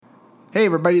Hey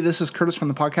everybody, this is Curtis from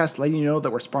the podcast letting you know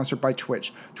that we're sponsored by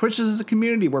Twitch. Twitch is a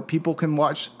community where people can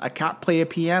watch a cat play a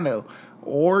piano,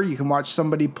 or you can watch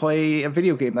somebody play a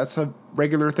video game. That's a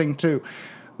regular thing too.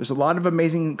 There's a lot of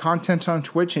amazing content on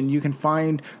Twitch, and you can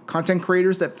find content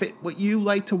creators that fit what you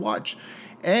like to watch.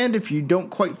 And if you don't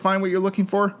quite find what you're looking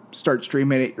for, start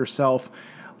streaming it yourself.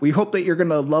 We hope that you're going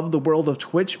to love the world of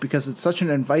Twitch because it's such an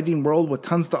inviting world with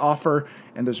tons to offer,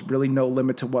 and there's really no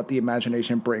limit to what the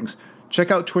imagination brings. Check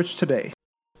out Twitch today.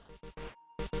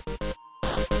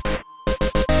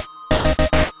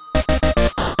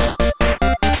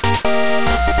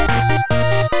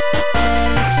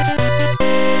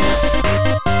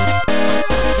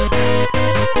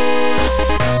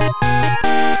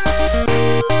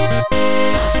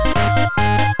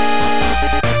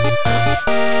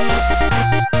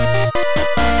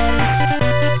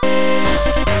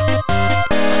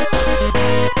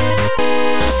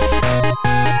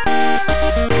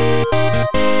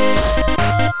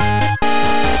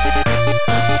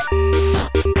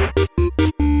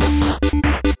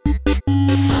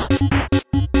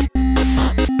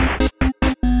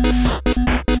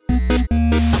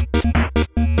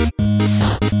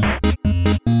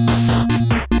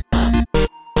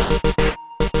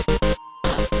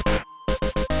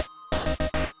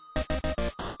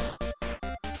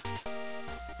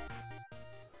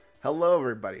 Hello,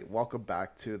 everybody. Welcome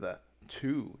back to the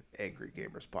Two Angry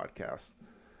Gamers podcast.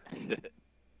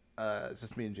 It's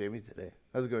just me and Jamie today.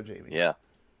 How's it going, Jamie? Yeah.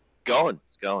 It's going.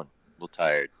 A little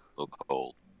tired, a little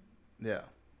cold. Yeah.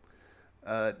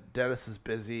 Dennis is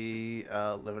busy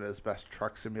living his best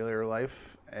truck simulator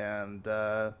life, and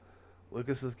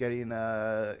Lucas is getting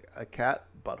a cat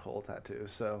butthole tattoo.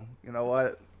 So, you know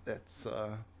what? It's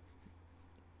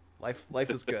life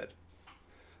is good.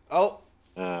 Oh!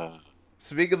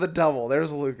 Speaking of the devil,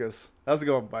 there's Lucas. How's it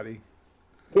going, buddy?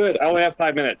 Good. I only have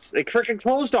 5 minutes. It freaking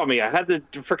closed on me. I had to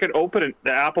freaking open it,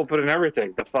 the app open and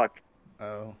everything. The fuck?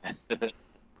 Oh.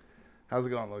 How's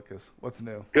it going, Lucas? What's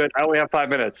new? Good. I only have 5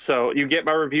 minutes. So you get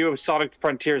my review of Sonic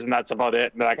Frontiers, and that's about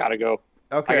it. And then I gotta go.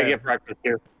 Okay. I gotta get breakfast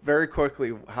here. Very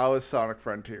quickly, how is Sonic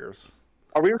Frontiers?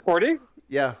 Are we recording?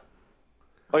 Yeah.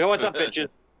 Okay, what's up, bitches?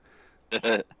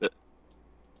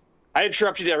 I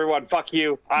interrupted everyone. Fuck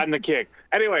you. I'm the king.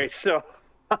 Anyway, so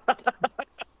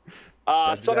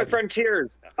Sonic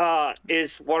Frontiers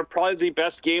is probably the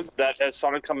best game that has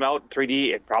Sonic come out in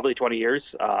 3D in probably 20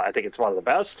 years. I think it's one of the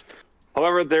best.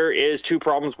 However, there is two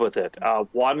problems with it.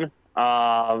 One,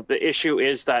 the issue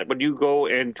is that when you go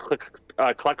and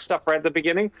collect stuff right at the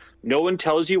beginning, no one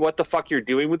tells you what the fuck you're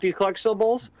doing with these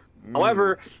collectibles.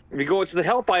 However, if you go into the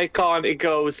help icon, it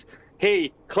goes,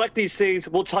 hey, collect these things.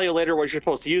 We'll tell you later what you're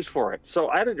supposed to use for it. So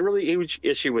I had a really huge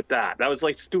issue with that. That was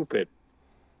like stupid.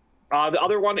 The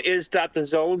other one is that the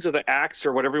zones or the acts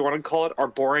or whatever you want to call it are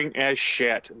boring as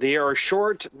shit. They are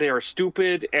short, they are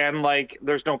stupid, and like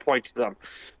there's no point to them.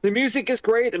 The music is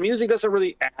great. The music doesn't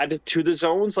really add to the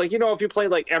zones. Like, you know, if you play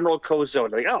like Emerald Coast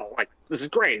Zone, like, oh, like this is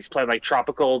great. It's playing like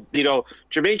tropical, you know,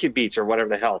 Jamaican beats or whatever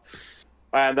the hell.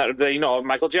 And that, you know,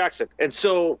 Michael Jackson. And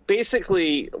so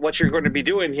basically what you're going to be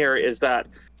doing here is that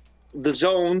the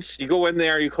zones, you go in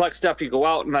there, you collect stuff, you go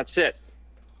out, and that's it.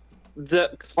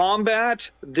 The combat,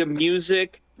 the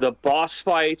music, the boss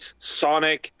fights,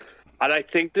 Sonic, and I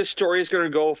think this story is going to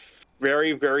go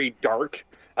very, very dark.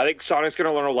 I think Sonic's going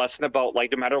to learn a lesson about,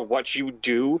 like, no matter what you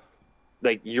do,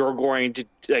 like, you're going to,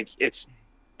 like,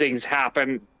 things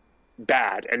happen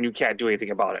bad, and you can't do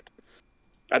anything about it.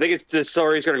 I think the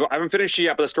story's going to go... I haven't finished it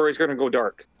yet, but the story's going to go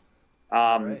dark.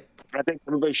 Right. I think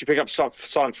everybody should pick up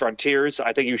Sonic Frontiers.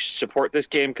 I think you should support this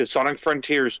game because Sonic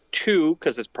Frontiers 2,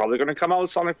 because it's probably going to come out with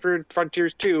Sonic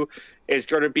Frontiers 2, is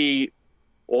going to be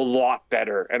a lot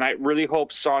better. And I really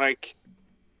hope Sonic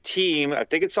Team, I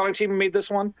think it's Sonic Team who made this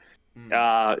one,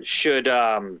 should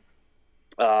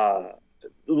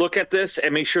look at this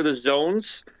and make sure the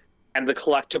zones and the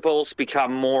collectibles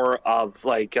become more of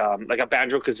like a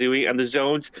Banjo-Kazooie, and the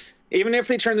zones, even if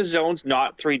they turn the zones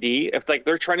not 3D, if like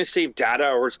they're trying to save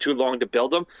data or it's too long to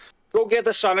build them, go get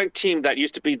the Sonic Team that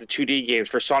used to be the 2D games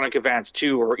for Sonic Advance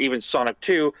 2 or even Sonic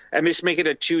 2 and just make it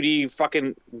a 2D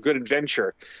fucking good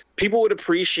adventure. People would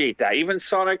appreciate that. Even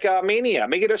Sonic Mania,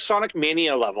 make it a Sonic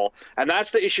Mania level. And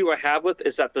that's the issue I have with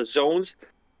is that the zones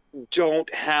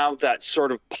don't have that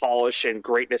sort of polish and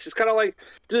greatness. It's kind of like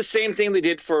the same thing they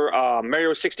did for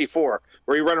Mario 64,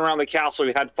 where you run around the castle,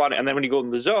 you had fun, and then when you go in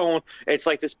the zone, it's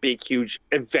like this big, huge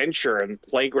adventure and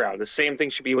playground. The same thing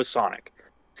should be with Sonic.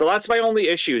 So that's my only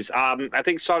issues. I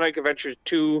think Sonic Adventures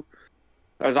 2,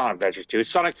 Sonic Adventures 2,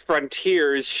 Sonic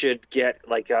Frontiers should get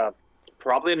like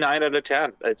probably a 9 out of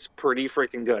 10. It's pretty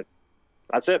freaking good.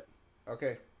 That's it.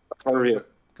 Okay. That's my review.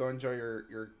 Go enjoy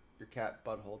your cat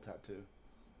butthole tattoo.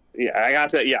 Yeah, I got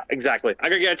to. Yeah, exactly. I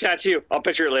gotta get a tattoo. I'll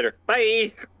picture it later.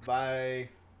 Bye. Bye.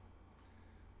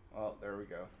 Oh, there we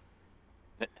go.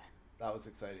 That was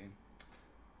exciting.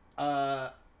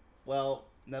 Well,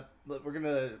 we're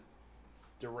gonna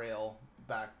derail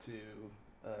back to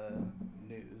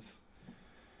news.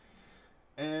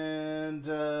 And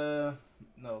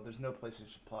no, there's no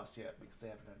PlayStation Plus yet because they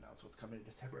haven't announced what's coming in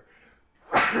December.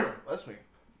 Last week,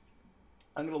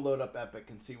 I'm gonna load up Epic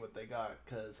and see what they got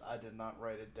because I did not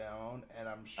write it down, and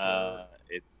I'm sure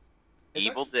It's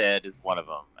Evil Dead is one of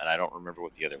them, and I don't remember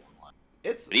what the other one was.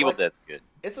 But Evil Dead's good.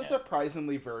 It's a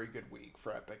surprisingly very good week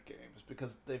for Epic Games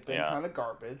because they've been kind of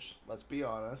garbage. Let's be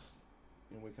honest.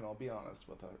 We can all be honest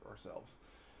with ourselves.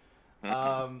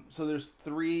 So there's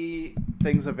 3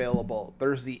 things available.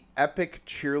 There's the Epic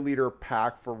Cheerleader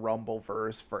Pack for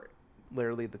Rumbleverse for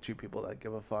literally the 2 people that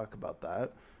give a fuck about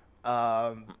that.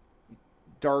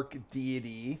 Dark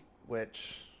Deity,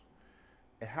 which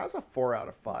it has a 4 out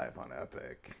of 5 on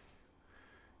Epic,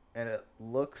 and it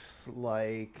looks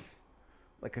like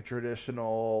a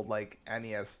traditional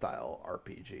NES style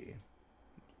RPG.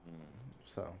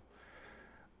 So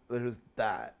there's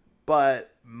that.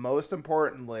 But most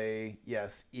importantly,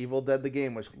 yes, Evil Dead the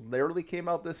game, which literally came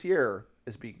out this year,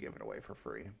 is being given away for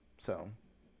free. So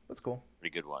that's cool.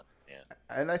 Pretty good one. Yeah.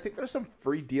 And I think there's some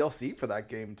free DLC for that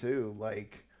game too.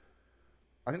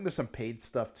 I think there's some paid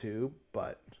stuff too,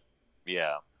 but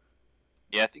yeah,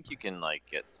 I think you can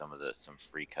get some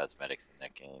free cosmetics in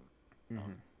that game.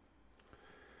 Mm-hmm.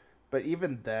 But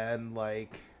even then,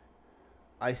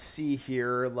 I see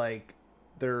here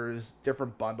there's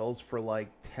different bundles for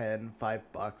 $5,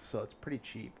 so it's pretty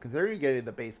cheap considering you're getting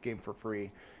the base game for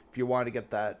free. If you want to get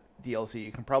that DLC,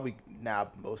 you can probably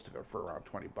nab most of it for around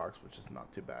 $20, which is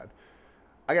not too bad.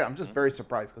 Again, I'm just very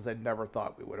surprised because I never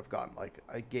thought we would have gotten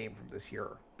a game from this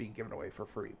year being given away for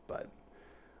free. But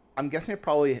I'm guessing it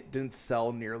probably didn't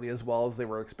sell nearly as well as they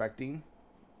were expecting.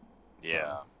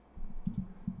 Yeah.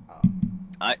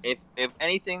 If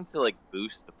anything to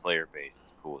boost the player base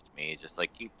is cool with me. Just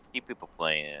keep people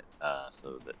playing it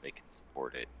so that they can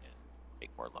support it and make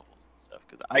more levels and stuff.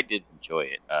 Because I did enjoy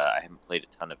it. I haven't played a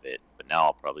ton of it, but now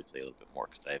I'll probably play a little bit more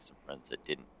because I have some friends that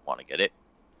didn't want to get it.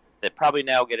 That probably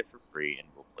now get it for free and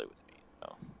will play with me.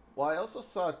 So. Well, I also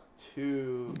saw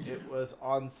it was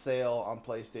on sale on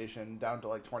PlayStation down to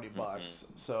 $20. Mm-hmm.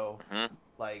 So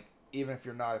even if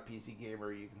you're not a PC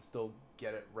gamer, you can still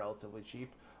get it relatively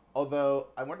cheap. Although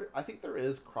I think there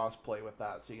is cross-play with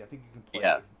that, so I think you can play.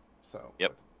 Yeah. So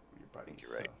yep. With your buddies.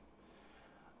 You're right.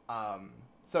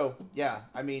 So yeah,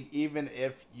 I mean, even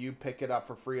if you pick it up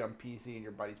for free on PC and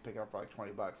your buddies pick it up for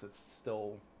 $20, it's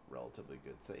still relatively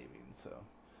good savings. So,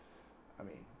 I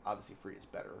mean, obviously free is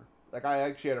better. I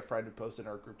actually had a friend who posted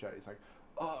in our group chat. He's like,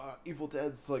 Evil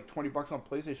Dead's $20 on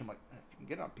PlayStation. I'm like, if you can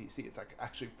get it on PC, it's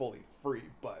actually fully free,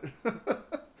 but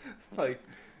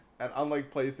and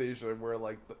unlike PlayStation, where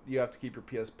you have to keep your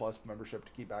PS Plus membership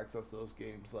to keep access to those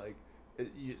games,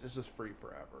 it's just free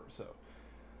forever. So,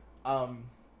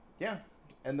 yeah.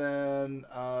 And then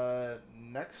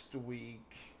next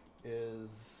week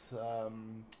is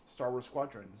Star Wars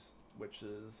Squadrons, which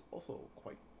is also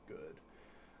quite good.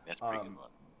 That's a pretty good one.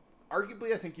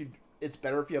 Arguably, I think it's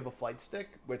better if you have a flight stick,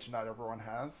 which not everyone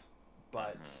has,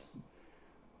 but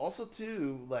also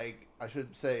too, I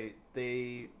should say,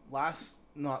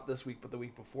 not this week, but the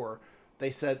week before,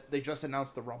 they said they just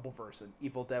announced the Rumbleverse, and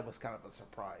Evil Dead was kind of a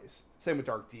surprise. Same with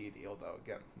Dark Deity, although,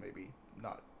 again, maybe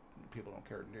not, people don't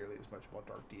care nearly as much about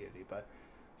Dark Deity, but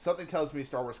something tells me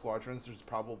Star Wars Squadrons, there's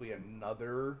probably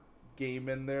another game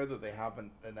in there that they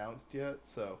haven't announced yet,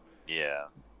 so... Yeah.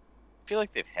 I feel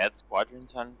like they've had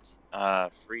Squadrons on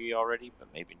free already, but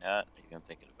maybe not. Are you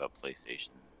thinking about PlayStation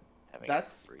having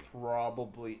That's it free?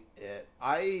 Probably it.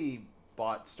 I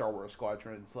bought Star Wars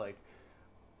Squadrons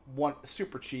one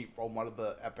super cheap on one of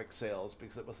the Epic sales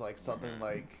because it was something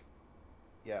I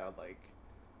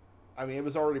mean, it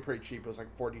was already pretty cheap. It was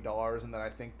 $40, and then I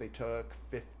think they took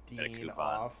 $15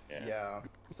 off. Yeah,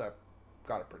 so I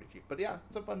got it pretty cheap. But yeah,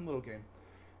 it's a fun little game.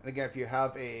 And again, if you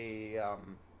have a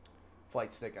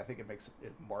flight stick, I think it makes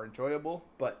it more enjoyable.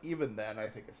 But even then, I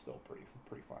think it's still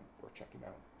pretty fun worth checking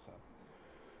out.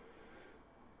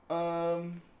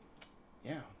 So,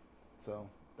 yeah. So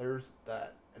there's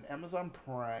that. And Amazon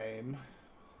Prime,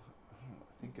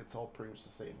 I think it's all pretty much the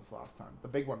same as last time. The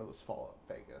big one was Fallout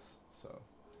Vegas, so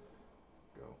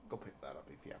go pick that up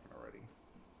if you haven't already.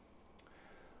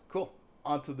 Cool.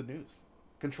 On to the news.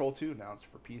 Control 2 announced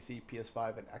for PC,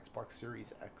 PS5, and Xbox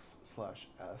Series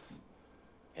X/S.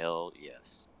 Hell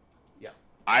yes. Yeah.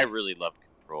 I really love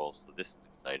Control, so this is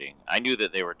exciting. I knew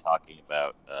that they were talking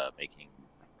about making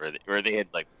or they had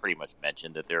like pretty much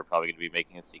mentioned that they were probably going to be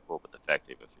making a sequel, but the fact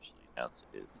they've officially announced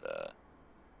it is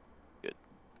good.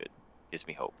 Good, gives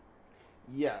me hope.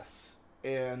 Yes,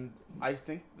 and I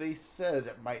think they said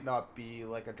it might not be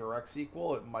like a direct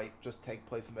sequel. It might just take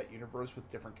place in that universe with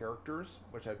different characters,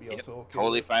 which I'd be also okay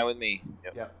Totally with. fine with me.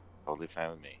 Yep. Totally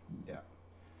fine with me. Yeah.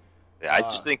 I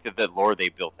just think that the lore they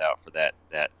built out for that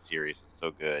series was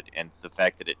so good, and the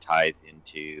fact that it ties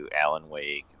into Alan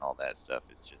Wake and all that stuff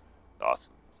is just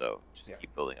awesome. So just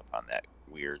keep building upon that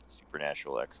weird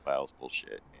supernatural X-Files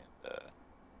bullshit, and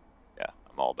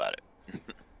I'm all about it.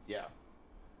 Yeah.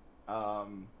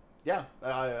 Yeah,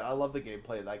 I love the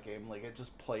gameplay of that game. Like, it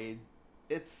just played...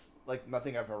 It's, like,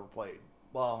 nothing I've ever played.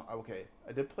 Well, okay.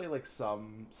 I did play, like,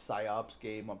 some PsyOps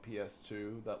game on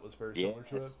PS2 that was very similar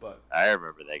to it, but... I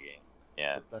remember that game.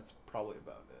 Yeah. But that's probably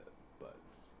about it, but...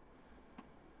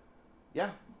 Yeah.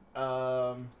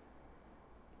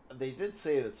 They did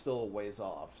say that it's still a ways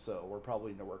off, so we're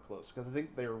probably nowhere close, because I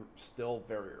think they're still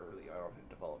very early on in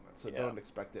development, so don't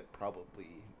expect it probably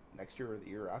next year or the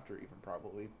year after even,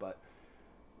 probably, but...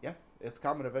 Yeah, it's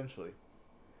coming eventually.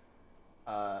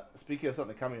 Speaking of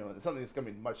something coming, something that's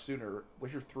coming much sooner,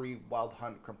 Witcher 3 Wild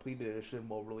Hunt Complete Edition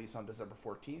will release on December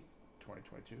 14th,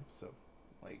 2022. So,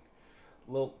 like,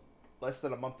 a little less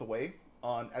than a month away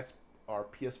on our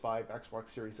PS5, Xbox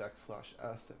Series X/S,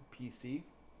 and PC.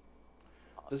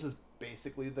 Awesome. This is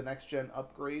basically the next-gen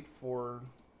upgrade for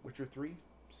Witcher 3.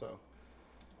 So,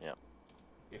 yeah.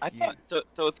 So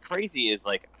what's crazy is,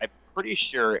 like, I'm pretty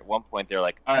sure at one point they're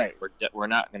like, all right, we're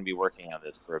not going to be working on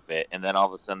this for a bit, and then all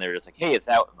of a sudden they're just like, hey, it's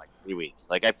out in like 3 weeks.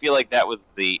 Like, I feel like that was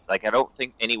I don't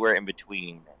think anywhere in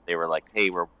between they were like, hey,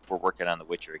 we're working on The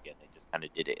Witcher again. They just kind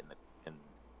of did it in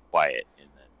quiet, and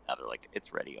then now they're like,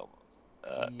 it's ready almost.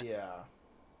 Yeah.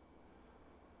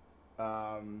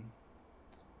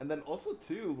 And then also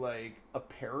too, like,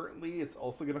 apparently it's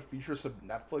also going to feature some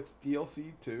Netflix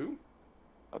DLC too.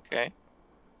 Okay.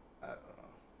 I don't know.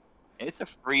 It's a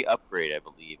free upgrade, I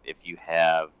believe, if you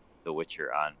have The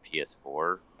Witcher on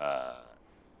PS4.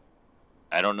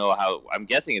 I don't know how. I'm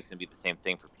guessing it's going to be the same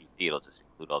thing for PC. It'll just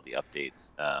include all the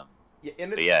updates.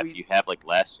 If you have like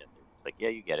last gen, it's like, yeah,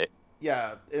 you get it.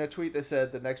 Yeah, in a tweet they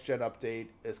said the next gen update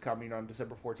is coming on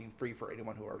December 14th, free for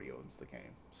anyone who already owns the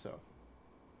game. So,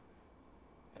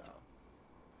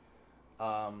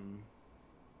 and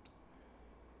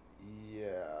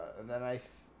then I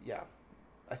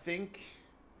think.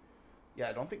 Yeah,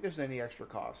 I don't think there's any extra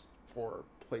cost for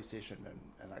PlayStation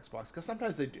and Xbox, because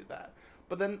sometimes they do that.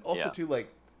 But then also, too, like,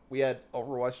 we had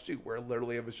Overwatch 2, where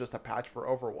literally it was just a patch for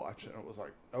Overwatch, and it was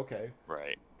like, okay.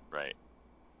 Right.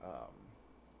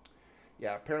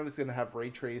 Yeah, apparently it's going to have ray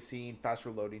tracing, faster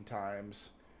loading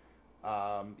times.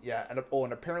 And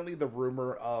apparently the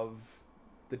rumor of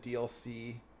the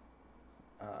DLC...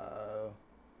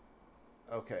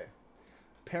 okay.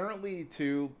 Apparently,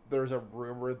 too, there's a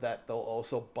rumor that they'll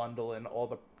also bundle in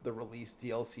all the released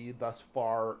DLC thus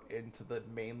far into the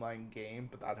mainline game,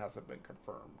 but that hasn't been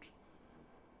confirmed.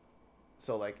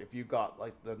 So, like, if you got,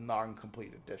 like, the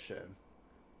non-complete edition,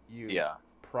 you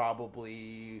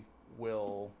probably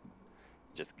will...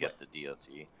 Just get the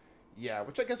DLC. Yeah,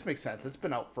 which I guess makes sense. It's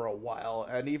been out for a while,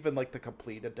 and even, like, the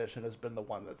complete edition has been the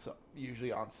one that's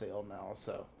usually on sale now,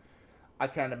 so I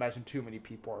can't imagine too many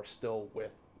people are still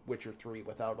with Witcher 3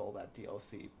 without all that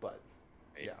DLC, but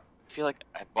yeah. I feel like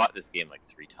I bought this game like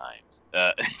 3 times.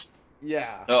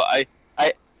 Yeah. So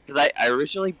because I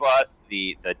originally bought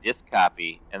the disc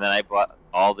copy, and then I bought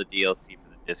all the DLC for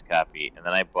the disc copy, and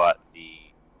then I bought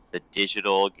the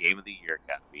digital Game of the Year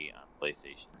copy on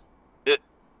PlayStation.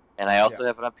 And I also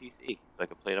have it on PC, so I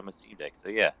can play it on my Steam Deck. So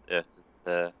yeah,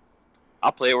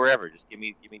 I'll play it wherever. Just give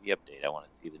me the update. I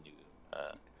want to see the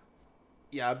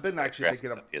new. I've been actually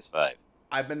thinking of PS5.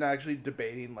 I've been actually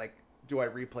debating, like, do I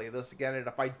replay this again? And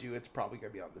if I do, it's probably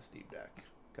going to be on the Steam Deck,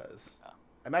 because I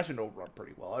imagine it'll run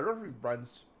pretty well. I don't know if it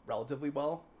runs relatively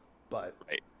well, but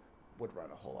would run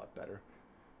a whole lot better.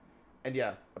 And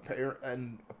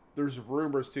and there's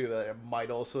rumors, too, that it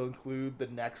might also include the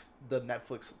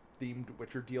Netflix-themed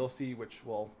Witcher DLC, which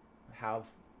will have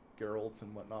Geralt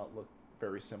and whatnot look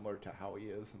very similar to how he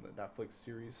is in the Netflix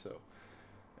series, so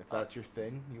if that's your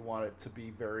thing, you want it to be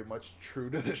very much true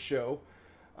to the show,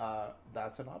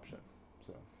 that's an option.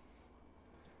 So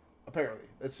apparently,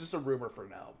 it's just a rumor for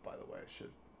now. By the way, I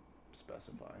should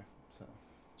specify. So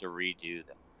to redo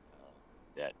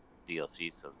that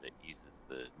DLC so that it uses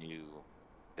the new.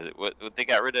 What they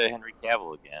got rid of Henry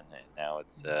Cavill again, and now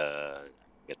it's I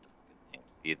forget the fucking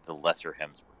name, the lesser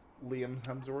Hemsworth. Liam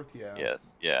Hemsworth, yeah.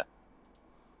 Yes, yeah.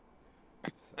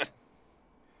 So.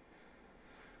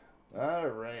 All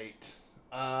right.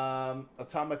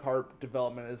 Atomic Heart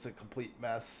development is a complete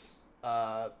mess.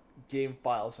 Game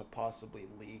files have possibly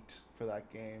leaked for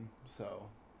that game, so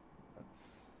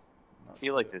that's I not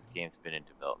feel like good. this game's been in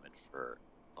development for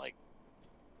like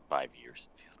 5 years.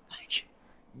 It feels like.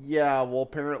 Yeah, well,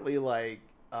 apparently,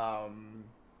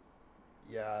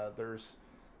 there's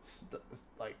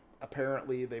like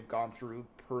apparently they've gone through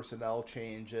personnel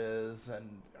changes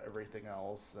and everything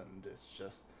else, and it's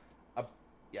just, a,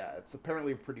 yeah, it's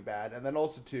apparently pretty bad. And then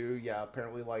also too, yeah,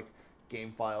 apparently like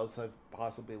game files have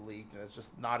possibly leaked, and it's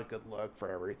just not a good look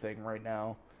for everything right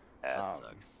now. That Um,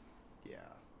 sucks. yeah,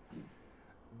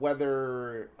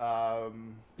 whether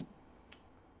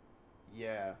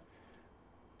yeah,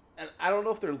 and I don't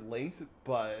know if they're linked,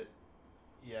 but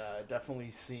yeah, it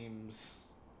definitely seems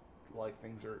like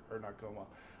things are not going well.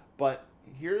 But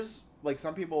here's like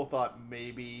some people thought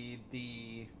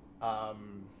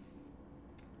um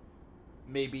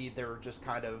maybe they're just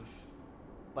kind of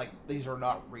like these are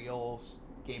not real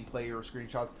gameplay or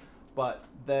screenshots, but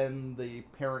then the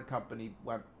parent company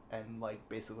went and like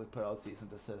basically put out cease and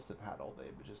desist and had all the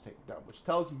images taken down, which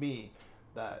tells me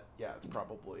that yeah, it's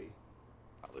probably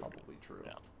true.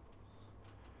 Yeah.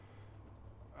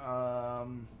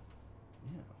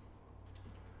 Yeah.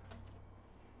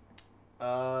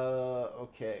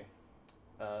 Okay.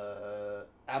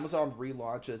 Amazon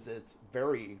relaunches its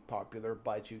very popular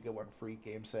buy two get one free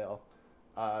game sale.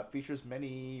 Features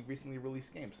many recently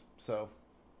released games. So,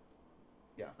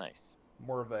 yeah, Nice.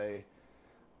 more of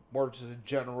just a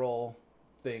general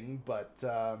thing, but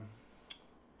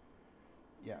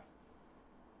yeah,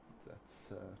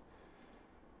 that's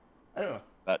I don't know.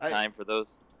 About time for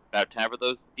those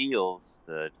deals.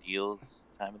 The deals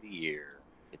time of the year.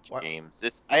 Get your What? games.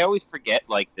 I always forget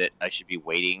like that I should be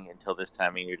waiting until this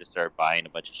time of year to start buying a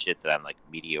bunch of shit that I'm like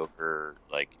mediocre,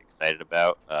 like excited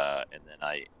about. And then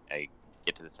I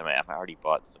get to this time I've already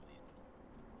bought some of these.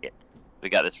 Yeah, we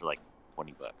got this for like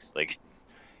 $20. Like,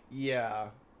 Yeah.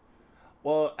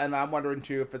 Well, and I'm wondering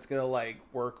too if it's gonna like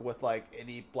work with like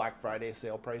any Black Friday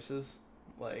sale prices,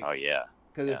 like oh yeah,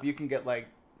 because yeah. if you can get like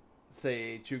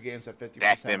say two games at 50%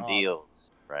 Stack them off,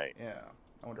 deals, right? yeah,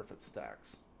 I wonder if it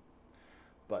stacks.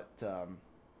 But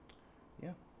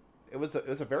yeah, it was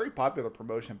a very popular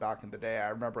promotion back in the day. I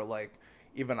remember like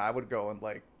even I would go and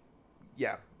like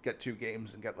yeah get two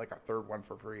games and get like a third one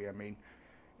for free. I mean,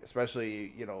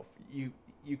 especially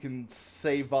you can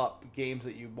save up games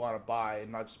that you want to buy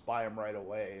and not just buy them right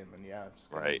away, and then yeah,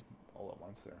 just get Right. them all at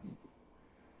once there.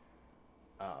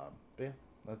 But yeah,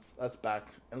 that's back,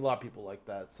 and a lot of people like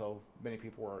that. So many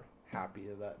people were happy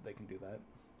that they can do that.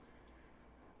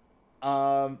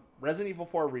 Resident Evil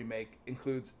 4 remake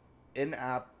includes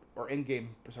in-app or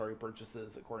in-game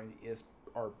purchases according to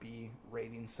ESRB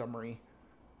rating summary.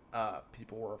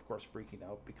 People were of course freaking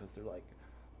out because they're like,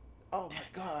 "Oh my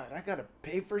god, I gotta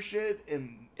pay for shit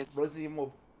in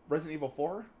Resident Evil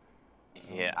 4."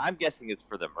 Yeah, I'm guessing it's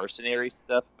for the mercenary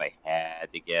stuff. If I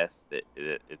had to guess that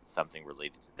it's something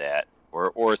related to that,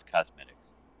 or it's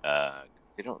cosmetics, because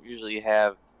they don't usually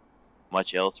have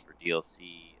much else for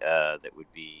DLC that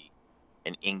would be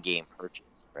an in-game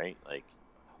purchase, right? Like,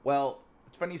 well,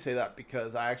 it's funny you say that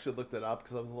because I actually looked it up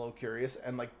because I was a little curious,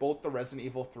 and like both the Resident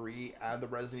Evil 3 and the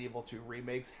Resident Evil 2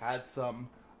 remakes had some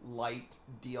light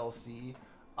DLC,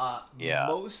 yeah,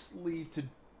 mostly to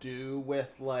do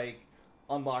with like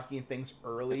unlocking things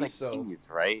early. it's like So keys,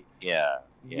 right? Yeah,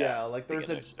 yeah, like I think there's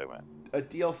I know what you're talking about. a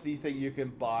DLC thing you can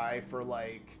buy for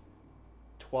like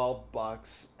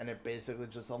 $12, and it basically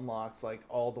just unlocks like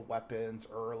all the weapons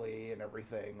early and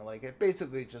everything. Like it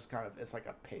basically just kind of it's like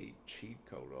a paid cheat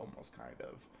code almost kind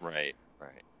of. Right.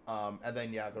 And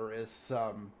then yeah, there is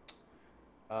some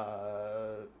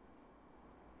uh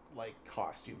like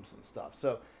costumes and stuff.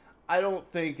 So I don't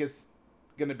think it's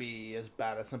gonna be as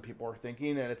bad as some people are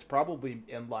thinking, and it's probably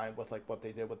in line with like what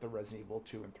they did with the Resident Evil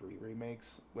 2 and 3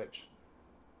 remakes, which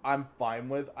I'm fine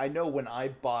with. I know when I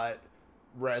bought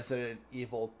Resident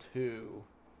Evil 2,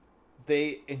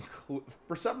 they include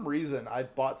for some reason I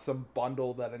bought some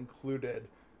bundle that included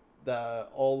the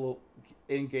all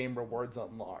in-game rewards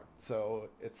unlocked. So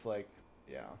it's like,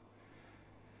 yeah.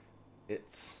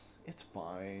 It's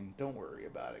fine. Don't worry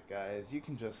about it, guys. You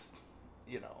can just,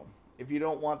 if you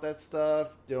don't want that stuff,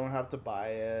 you don't have to buy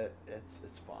it.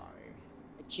 It's fine.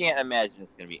 I can't imagine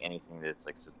it's gonna be anything that's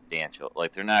like substantial.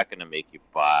 Like they're not gonna make you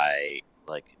buy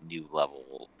like a new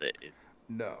level that is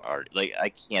No. already like I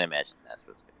can't imagine that's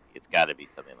what it's gonna be. It's got to be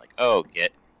something like, oh,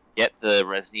 get the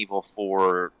Resident Evil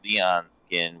 4 Leon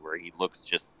skin where he looks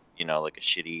just like a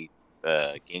shitty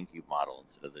GameCube model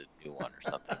instead of the new one or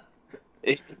something.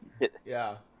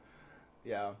 Yeah.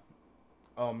 Yeah.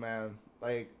 Oh man.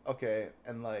 Like, okay,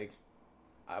 and like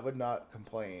I would not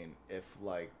complain if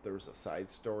like there was a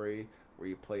side story where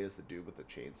you play as the dude with the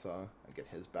chainsaw and get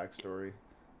his backstory.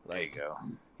 Like, There you go.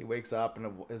 he wakes up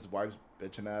and his wife's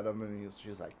bitching at him, and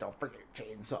she's like, "Don't forget your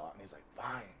chainsaw," and he's like,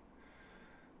 "Fine."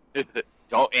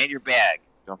 Don't and your bag.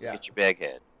 Don't Yeah. forget your bag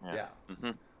head. Yeah.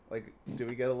 Mhm. Like, do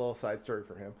we get a little side story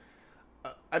for him?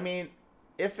 I mean,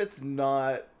 if it's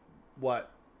not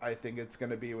what I think it's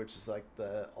gonna be, which is like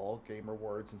the all game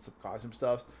rewards and some costume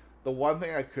stuff, the one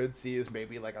thing I could see is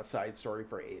maybe like a side story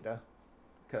for Ada,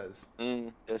 because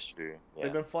That's true. Yeah.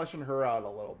 they've been fleshing her out a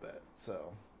little bit.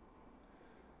 So,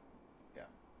 yeah,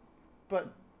 but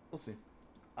we'll see.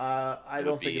 I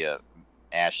It'll don't think be, it's.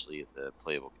 Ashley is a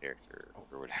playable character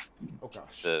or whatever. Oh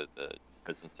gosh. The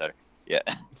prison starter. Yeah.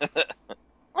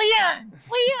 Leon.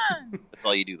 That's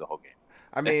all you do the whole game.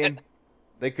 I mean,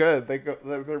 they could.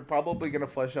 They're probably gonna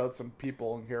flesh out some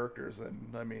people and characters,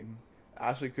 and I mean,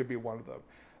 Ashley could be one of them.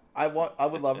 I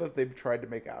would love if they tried to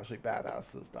make Ashley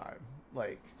badass this time.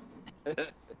 Like,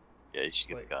 Yeah, she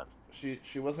gets like, guns.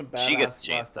 she wasn't badass She gets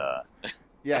last time. chainsaw.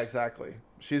 Yeah, exactly.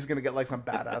 She's gonna get like some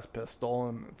badass pistol,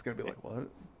 and it's gonna be like what?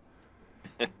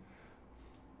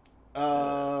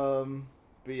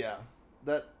 But yeah,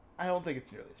 that I don't think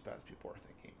it's nearly as bad as people are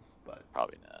thinking. But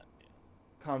Probably not.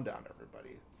 calm down,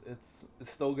 everybody. It's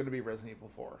still gonna be Resident Evil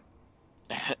 4.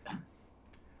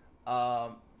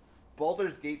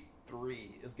 Baldur's Gate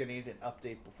 3 is getting an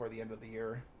update before the end of the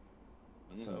year.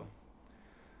 So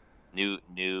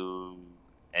new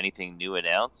anything new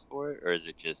announced for it, or is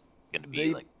it just gonna be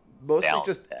they like mostly balance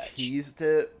just patch? teased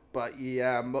it, but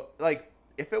yeah, like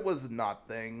if it was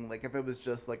nothing, like if it was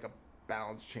just like a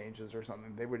balance changes or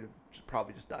something, they would have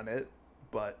probably just done it.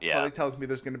 But Yeah. something tells me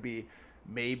there's going to be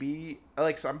maybe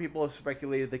like some people have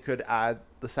speculated they could add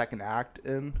the second act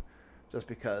in, just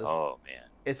because Oh man,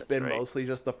 it's that's been right. mostly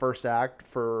just the first act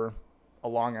for a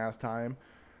long ass time.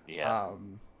 Yeah.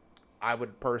 I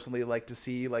would personally like to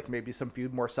see like maybe some few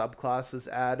more subclasses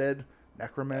added. That'd be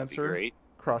Necromancer, great.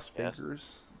 Cross Yes.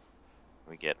 Fingers.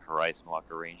 We get Horizon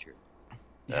Walker Ranger.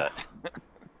 Yeah.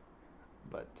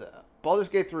 But Baldur's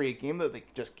Gate 3, a game that they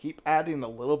just keep adding a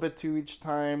little bit to each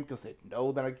time because they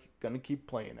know that I'm going to keep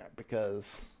playing it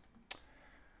because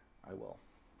I will.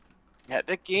 Yeah,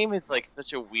 that game is like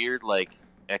such a weird like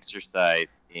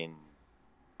exercise in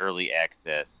early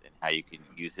access and how you can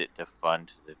use it to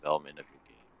fund the development of your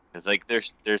game. Because like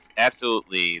there's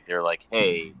absolutely they're like,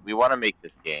 hey, we want to make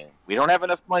this game. We don't have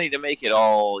enough money to make it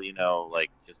all, like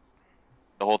just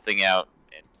the whole thing out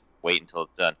and wait until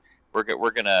it's done. We're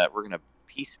gonna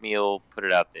piecemeal put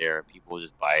it out there, and people will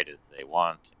just buy it as they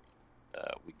want.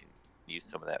 We can use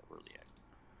some of that early access.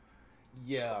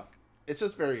 Yeah. It's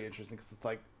just very interesting because it's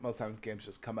like most times games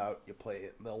just come out, you play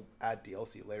it, and they'll add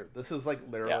DLC later. This is like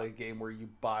literally a game where you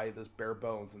buy this bare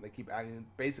bones and they keep adding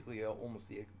basically almost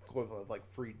the equivalent of like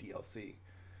free DLC.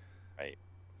 Right.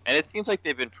 And it seems like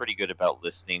they've been pretty good about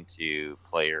listening to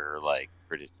player like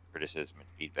criticism and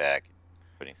feedback and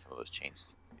putting some of those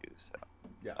changes too. So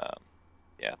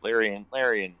Yeah. Larian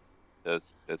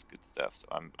does good stuff. So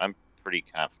I'm pretty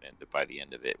confident that by the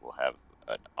end of it we'll have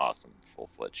an awesome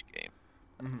full-fledged game.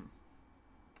 Mm-hmm.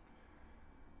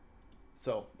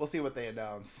 So we'll see what they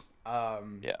announce.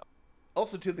 Yeah.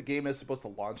 Also, too, the game is supposed to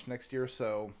launch next year,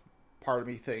 so part of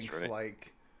me thinks right.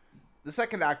 like the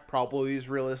second act probably is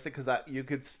realistic because that you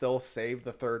could still save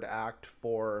the third act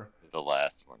for The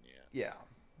last one, yeah.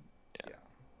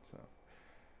 So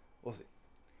we'll see.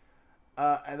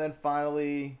 And then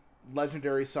finally,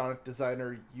 legendary Sonic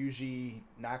designer Yuji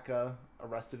Naka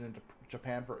arrested in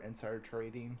Japan for insider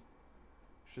trading.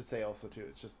 Should say also too,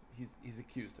 it's just he's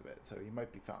accused of it, so he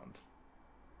might be found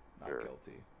not Sure.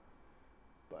 guilty.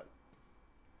 But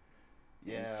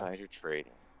yeah, Insider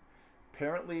trading.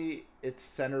 apparently it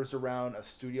centers around a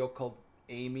studio called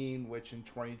Amine, which in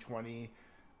 2020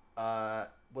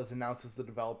 was announced as the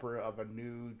developer of a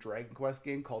new Dragon Quest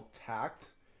game called Tact.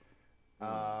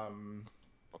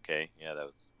 Okay, yeah, that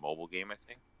was a mobile game, I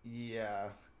think. Yeah.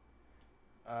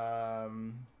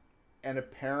 And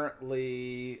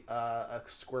apparently a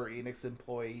Square Enix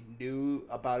employee knew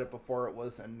about it before it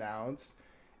was announced,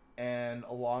 and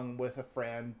along with a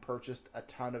friend purchased a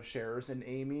ton of shares in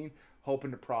Amine, hoping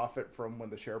to profit from when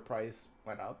the share price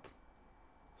went up.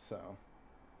 So,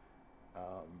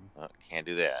 Can't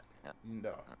do that. Yeah.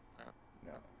 no.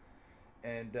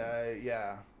 And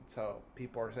yeah, so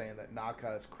people are saying that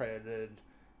Naka is credited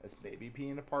as maybe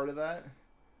being a part of that.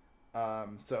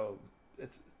 So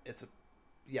it's a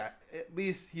yeah, at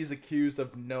least he's accused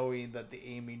of knowing that the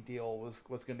Amine deal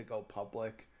was going to go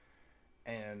public,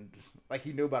 and like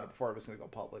he knew about it before it was going to go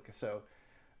public. So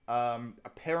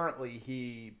apparently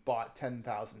he bought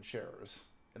 10,000 shares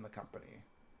in the company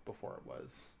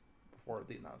before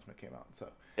the announcement came out. So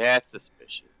that's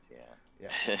suspicious. Yeah.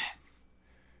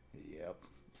 Yep.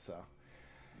 So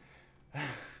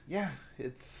yeah,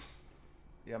 it's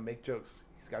make jokes.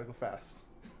 He's got to go fast.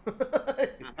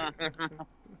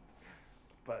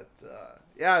 But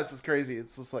yeah, it's just crazy.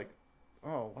 It's just like,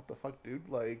 oh, what the fuck, dude?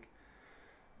 Like,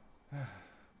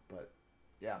 but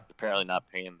yeah, apparently not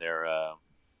paying their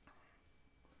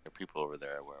people over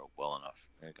there well enough.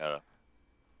 They gotta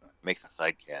make some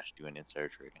side cash doing insider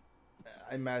trading.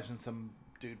 I imagine some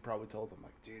dude probably told him,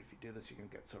 like, dude, if you do this, you're gonna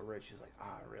get so rich. He's like,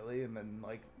 really? And then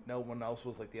like no one else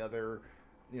was like the other,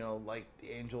 like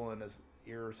the angel in his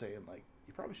ear saying like,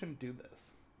 you probably shouldn't do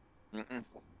this. Mm-mm.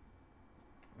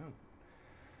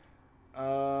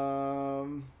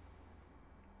 Oh.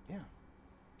 Yeah.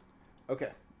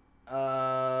 Okay.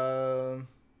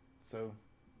 So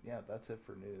yeah, that's it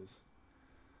for news.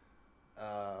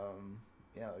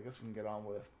 Yeah, I guess we can get on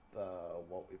with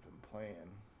what we've been playing.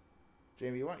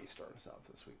 Jamie, why don't you start us off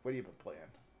this week? What have you been playing?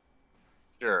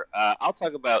 Sure. I'll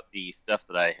talk about the stuff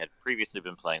that I had previously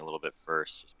been playing a little bit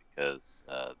first, just because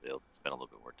they'll spend a little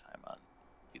bit more time on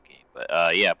new game.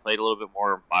 But yeah, played a little bit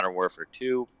more Modern Warfare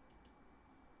 2.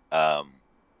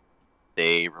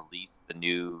 They released the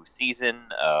new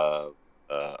season of,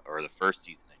 or the first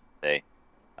season, I should say,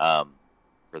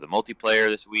 for the multiplayer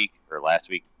this week or last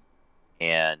week,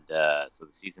 and so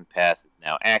the season pass is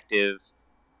now active,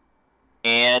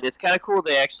 and it's kind of cool.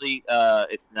 They actually,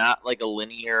 it's not like a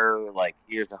linear, like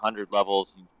here's 100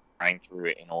 levels and grind through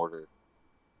it in order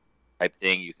type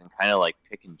thing. You can kind of like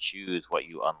pick and choose what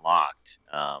you unlocked,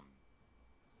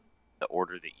 the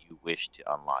order that you wish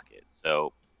to unlock it.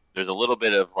 So there's a little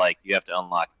bit of like you have to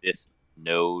unlock this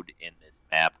node in this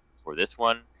map for this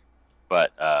one,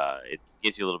 but it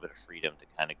gives you a little bit of freedom to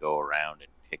kind of go around and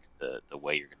pick the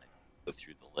way you're going to go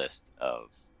through the list of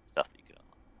stuff that you can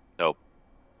unlock. So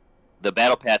the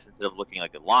battle pass, instead of looking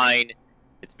like a line,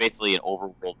 it's basically an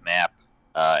overworld map,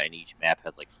 and each map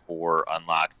has like 4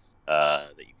 unlocks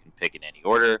that you can pick in any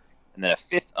order, and then a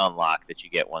 5th unlock that you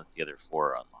get once the other 4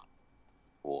 are unlocked.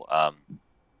 Cool.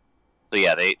 So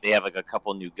yeah, they have like a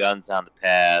couple new guns on the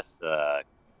pass, a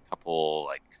couple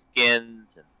like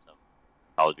skins, and some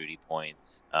Call of Duty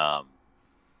points.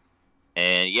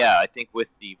 And yeah, I think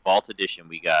with the Vault Edition,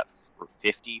 we got for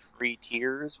 50 free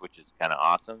tiers, which is kind of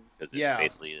awesome because it's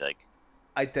basically like.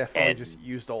 I definitely just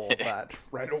used all of that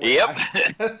right away.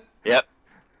 Yep. Yep.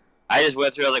 I just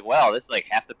went through. I was like, "Wow, this is like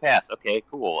half the pass." Okay,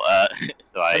 cool.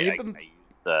 So I used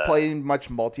playing much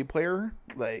multiplayer,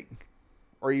 like,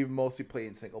 or are you mostly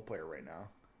playing single player right now?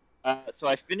 So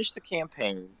I finished the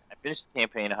campaign.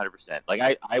 100%.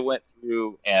 Like I went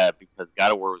through because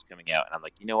God of War was coming out, and I'm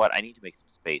like, you know what? I need to make some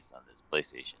space on this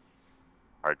PlayStation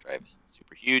hard drive. It's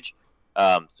super huge.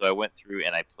 So I went through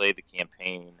and I played the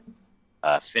campaign,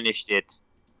 finished it,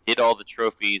 did all the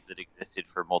trophies that existed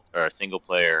for single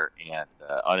player, and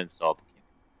uninstalled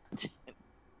the campaign.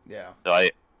 Yeah. So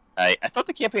I thought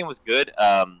the campaign was good.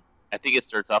 I think it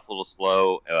starts off a little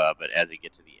slow, but as you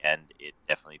get to the end, it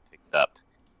definitely picks up.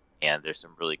 And there's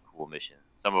some really cool missions.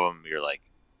 Some of them you're like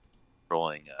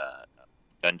controlling a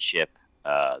gunship.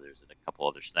 There's a couple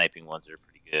other sniping ones that are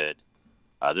pretty good.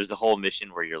 There's a whole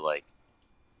mission where you're like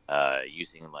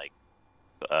using like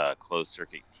closed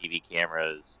circuit TV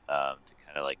cameras to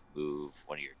kind of like move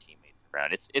one of your teammates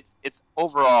around. It's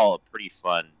overall a pretty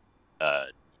fun,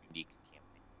 unique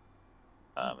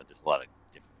campaign. And there's a lot of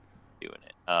different things doing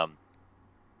it. Like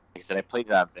I said, I played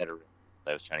it on veteran.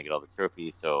 I was trying to get all the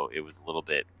trophies, so it was a little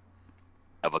bit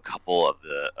of a couple of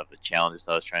the challenges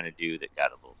I was trying to do that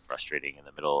got a little frustrating in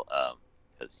the middle,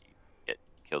 because you get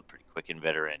killed pretty quick in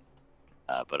veteran.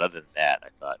 But other than that, I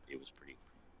thought it was pretty.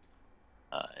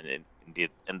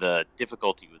 And the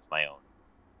difficulty was my own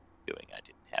doing. I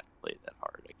didn't have to play it that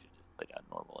hard. I could just play it on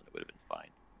normal, and it would have been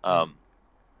fine.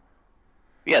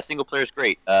 But yeah, single player is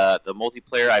great. The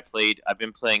multiplayer I've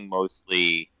been playing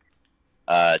mostly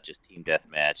just team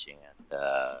deathmatch and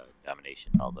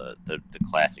domination, all the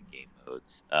classic game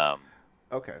modes.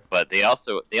 Okay. But they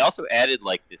also added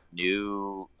like this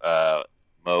new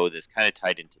mode that's kind of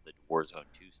tied into the Warzone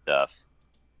 2 stuff,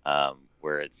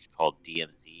 where it's called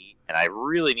DMZ, and I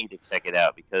really need to check it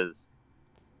out because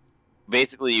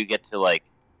basically you get to like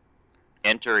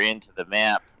enter into the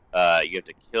map. You have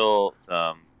to kill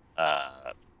some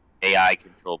AI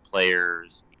controlled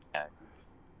players and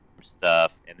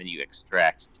stuff, and then you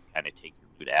extract to kind of take your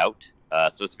loot out.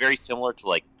 So it's very similar to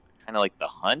like kind of like the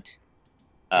Hunt,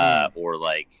 or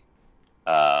like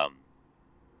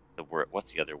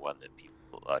what's the other one that people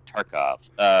Tarkov.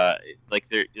 Like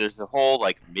there's a whole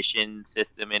like mission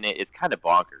system in it. It's kind of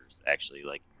bonkers actually.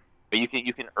 Like, but you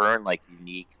can earn like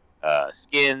unique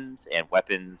skins and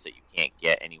weapons that you can't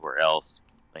get anywhere else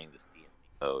playing this DMZ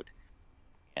mode.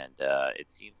 And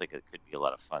it seems like it could be a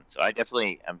lot of fun. So I'm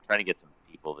trying to get some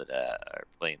people that are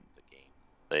playing the game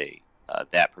play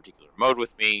that particular mode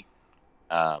with me.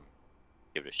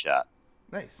 Give it a shot.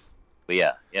 Nice. But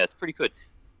yeah, it's pretty good.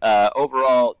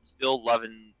 Overall, still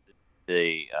loving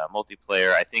the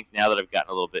multiplayer. I think now that I've gotten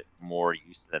a little bit more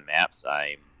used to the maps,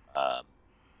 I'm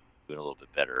doing a little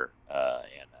bit better.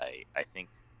 And I think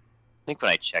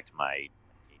when I checked my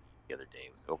KD the other day,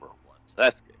 it was over 1, so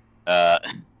that's good. But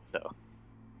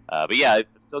yeah, I'm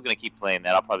still gonna keep playing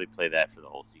that. I'll probably play that for the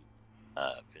whole season,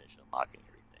 finish unlocking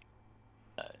everything.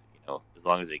 As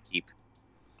long as they keep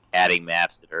adding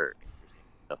maps that are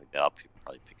interesting and stuff like that, I'll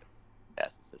probably pick up as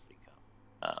fast as they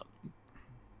come.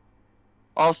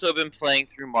 Also been playing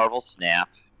through Marvel Snap.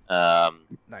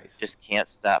 Nice. Just can't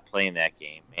stop playing that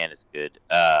game. Man, it's good.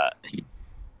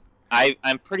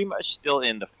 I'm pretty much still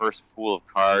in the first pool of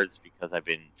cards because I've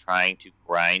been trying to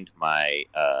grind my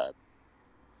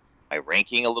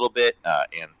ranking a little bit,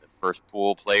 and the first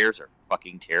pool players are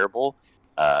fucking terrible.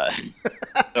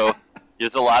 So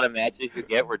there's a lot of matches you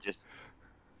get where just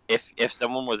if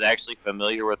someone was actually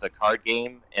familiar with a card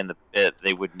game and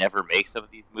they would never make some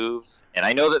of these moves. And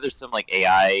I know that there's some like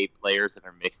AI players that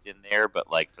are mixed in there, but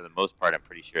like for the most part, I'm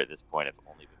pretty sure at this point I've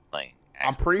only been playing.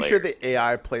 I'm pretty sure the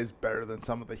AI plays better than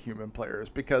some of the human players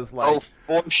because, like,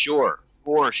 for sure.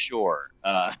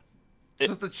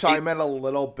 Just to chime in a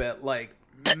little bit, like,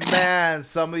 man,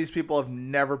 some of these people have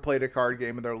never played a card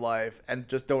game in their life and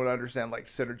just don't understand like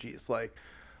synergies. Like,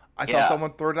 I saw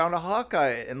someone throw down a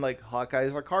Hawkeye, and like Hawkeye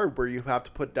is a card where you have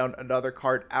to put down another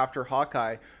card after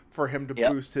Hawkeye for him to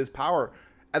boost his power.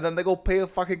 And then they go pay a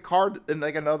fucking card in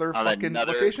like another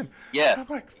location. Yes. And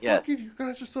I'm like, fuck you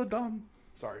guys are so dumb.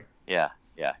 Sorry. Yeah.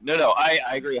 No, I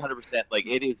agree 100%. Like,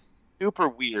 it is super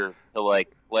weird to like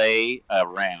play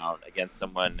around against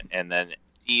someone and then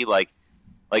see like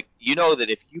that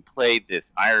if you played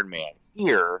this Iron Man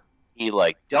here, he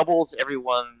like doubles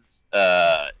everyone's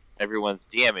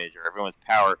damage or everyone's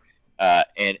power,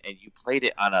 and you played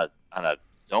it on a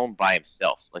zone by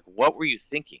himself. Like, what were you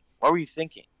thinking?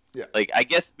 Yeah. Like, I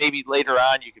guess maybe later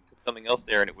on you could put something else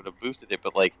there and it would have boosted it,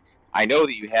 but like I know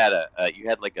that you had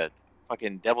like a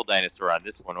fucking Devil Dinosaur on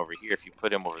this one over here. If you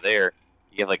put him over there,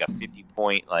 you have like a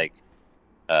 50-point like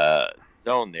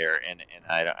zone there, and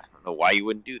I don't know why you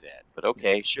wouldn't do that. But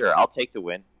okay, sure, I'll take the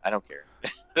win. I don't care.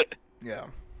 Yeah.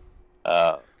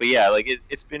 But yeah, like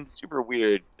it's been super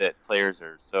weird that players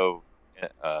are so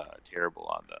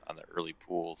terrible on the early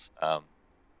pools. So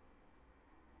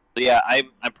yeah,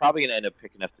 I'm probably gonna end up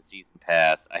picking up the season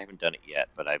pass. I haven't done it yet,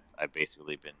 but I've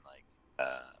basically been like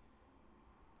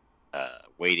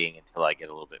waiting until I get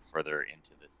a little bit further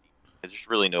into the season. There's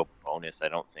really no bonus, I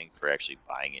don't think, for actually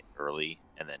buying it early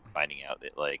and then finding out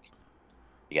that like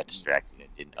you got distracted and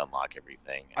didn't unlock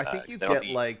everything. I think you get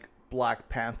like Black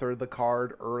Panther the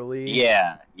card early.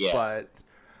 Yeah. But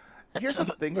here's the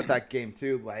thing with that game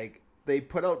too, like they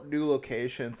put out new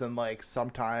locations and like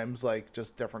sometimes like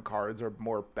just different cards are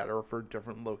more better for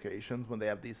different locations when they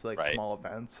have these like small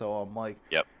events. So I'm like,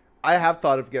 I have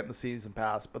thought of getting the season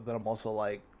pass, but then I'm also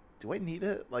like, do I need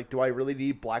it? Like, do I really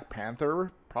need Black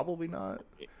Panther? Probably not.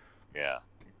 Yeah.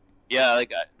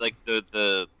 Like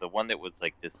the one that was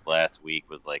like this last week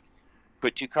was like,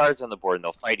 put 2 cards on the board and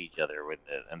they'll fight each other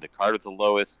and the card with the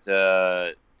lowest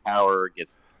power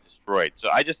gets destroyed.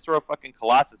 So I just throw a fucking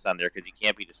Colossus on there because he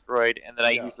can't be destroyed, and then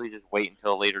I usually just wait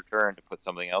until a later turn to put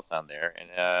something else on there,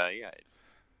 and it's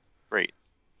great.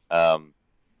 I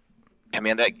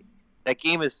mean that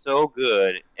game is so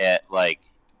good at like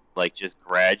just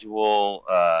gradual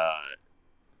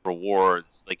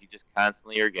rewards. Like, you just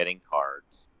constantly are getting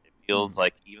cards. It feels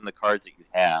like even the cards that you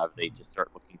have, they just start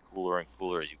looking cooler and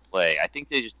cooler as you play. I think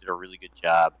they just did a really good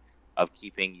job of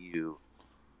keeping you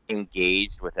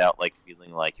engaged without like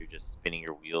feeling like you're just spinning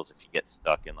your wheels if you get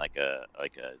stuck in like a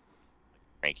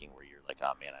ranking where you're like,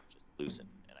 oh man, I'm just losing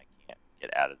and I can't get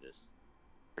out of this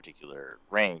particular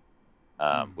rank,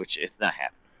 which it's not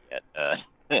happening yet.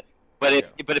 But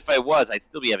if I was, I'd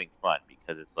still be having fun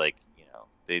because it's like,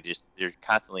 they're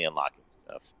constantly unlocking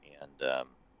stuff, and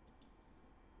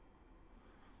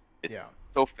it's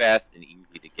so fast and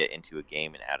easy to get into a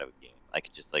game and out of a game. I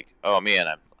could just like, oh man,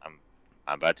 I'm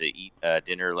about to eat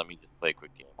dinner. Let me just play a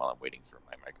quick game while I'm waiting for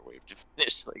my microwave to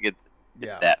finish. Like, it's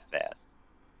that fast.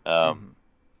 But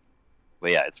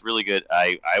yeah, it's really good.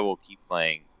 I will keep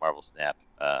playing Marvel Snap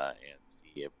and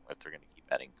see if they're going to keep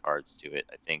adding cards to it.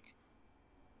 I think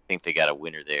they got a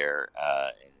winner there,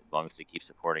 and as long as they keep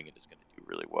supporting it, it's going to do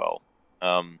really well.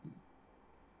 But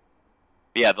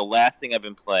yeah, the last thing I've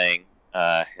been playing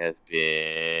has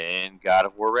been God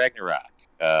of War Ragnarok,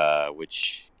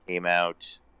 which came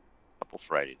out a couple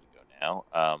Fridays ago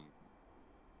now.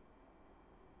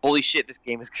 Holy shit, this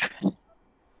game is good.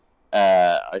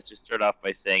 Let's just start off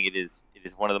by saying it is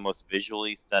one of the most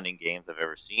visually stunning games I've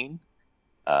ever seen.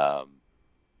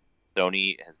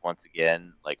 Sony has once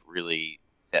again really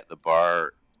set the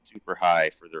bar super high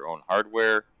for their own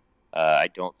hardware. I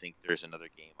don't think there's another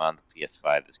game on the PS5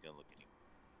 that's going to look any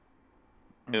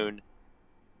soon.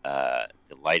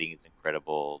 The lighting is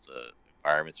incredible. The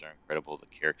environments are incredible. The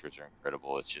characters are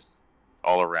incredible. It's just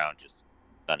all around just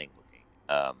stunning looking.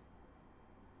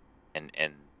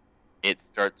 And it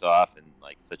starts off in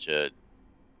such a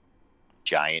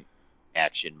giant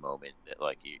action moment that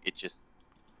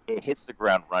it hits the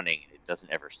ground running. It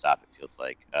doesn't ever stop. It feels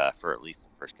like for at least the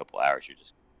first couple hours, you're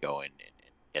just going and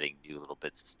getting new little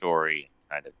bits of story,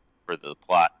 trying to further the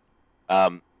plot.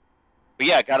 But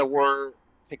yeah, God of War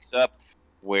picks up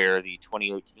where the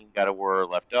 2018 God of War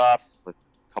left off, a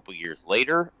couple years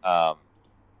later. So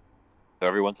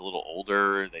everyone's a little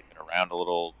older. They've been around a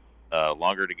little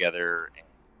longer together,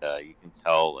 and you can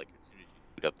tell as soon as you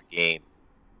boot up the game,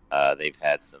 they've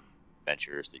had some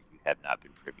adventures that you have not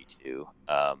been privy to.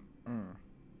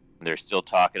 They're still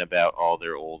talking about all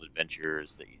their old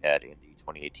adventures that you had in the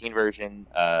 2018 version.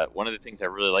 One of the things I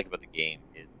really like about the game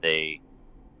is they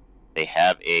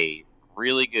have a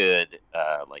really good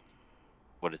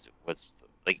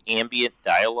ambient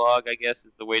dialogue, I guess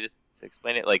is the way to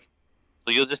explain it.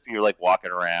 So you'll just be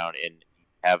walking around and you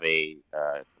have a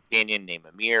companion named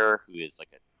Amir who is a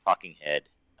talking head,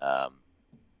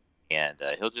 and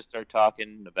he'll just start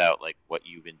talking about what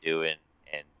you've been doing,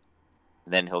 and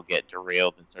then he'll get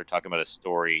derailed and start talking about a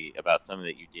story about something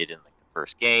that you did in the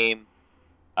first game.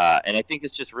 And I think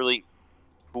it's just really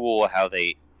cool how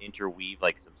they interweave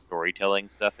some storytelling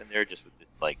stuff in there, just with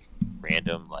this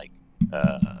random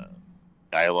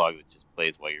dialogue that just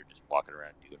plays while you're just walking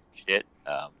around doing shit.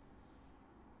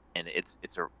 And it's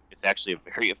actually a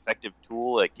very effective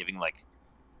tool at giving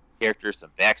characters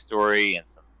some backstory and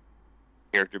some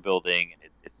character building,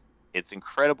 and it's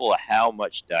incredible how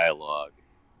much dialogue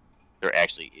there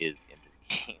actually is in this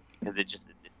game, because it's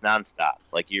nonstop.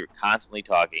 You're constantly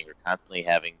talking, you're constantly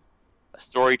having a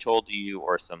story told to you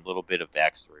or some little bit of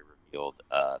backstory revealed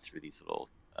through these little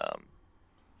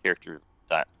character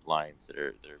lines that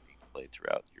are being played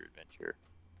throughout your adventure.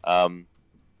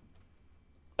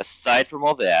 Aside from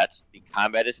all that, the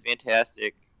combat is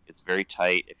fantastic. It's very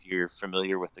tight. If you're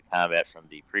familiar with the combat from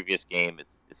the previous game,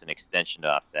 it's an extension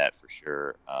off that for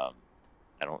sure. I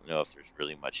don't know if there's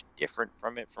really much different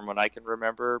from it from what I can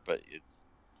remember, but you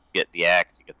get the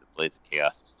axe, you get the Blades of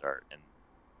Chaos to start, and you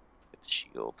get the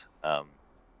shield.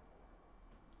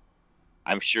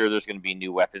 I'm sure there's going to be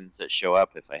new weapons that show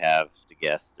up. If I have to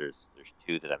guess, there's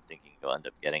two that I'm thinking you'll end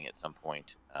up getting at some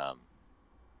point. That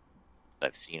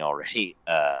I've seen already,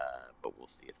 but we'll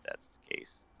see if that's the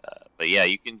case. But yeah,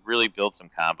 you can really build some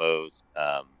combos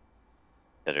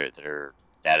that are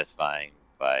satisfying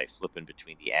by flipping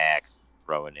between the axe,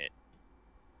 throwing it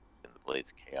in the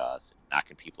Blades of Chaos, and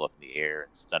knocking people up in the air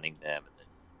and stunning them, and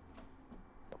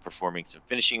then performing some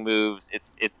finishing moves.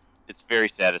 It's very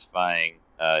satisfying.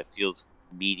 It feels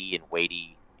meaty and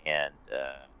weighty, and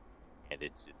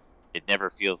it never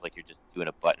feels like you're just doing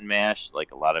a button mash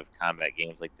like a lot of combat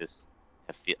games like this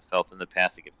have felt in the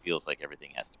past. It feels like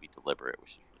everything has to be deliberate,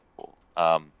 which is really cool.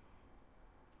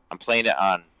 I'm playing it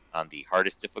on the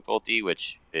hardest difficulty,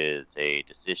 which is a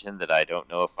decision that I don't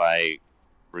know if I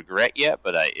regret yet,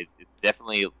 but it's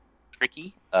definitely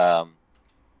tricky.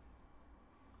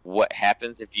 What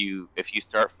happens if you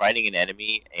start fighting an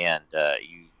enemy and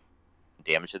you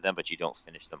damage to them, but you don't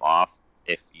finish them off?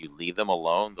 If you leave them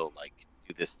alone, they'll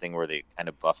do this thing where they kind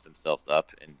of buff themselves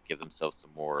up and give themselves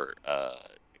some more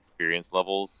experience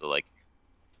levels. So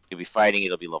you'll be fighting,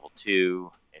 it'll be level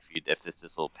 2. If this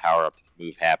little power up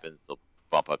move happens, they'll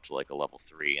bump up to a level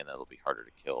 3, and that'll be harder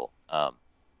to kill.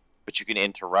 But you can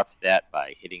interrupt that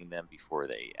by hitting them before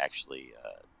they actually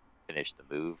finish the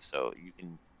move. So you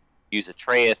can use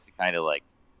Atreus to kind of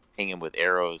ping him with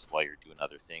arrows while you're doing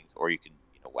other things, or you can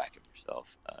whack him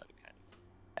yourself. Kind of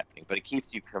happening, but it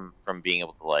keeps you from being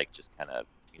able to just kind of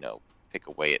pick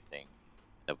away at things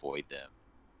and avoid them.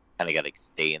 Kind of got to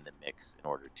stay in the mix in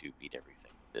order to beat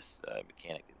everything. This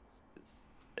mechanic is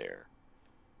there.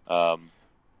 But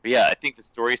yeah, I think the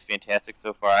story is fantastic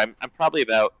so far. I'm probably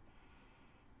about,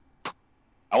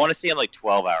 I want to say I'm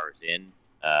 12 hours in,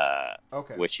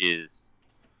 Okay. which is,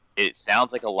 it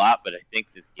sounds like a lot, but I think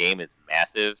this game is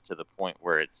massive to the point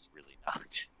where it's really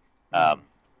not.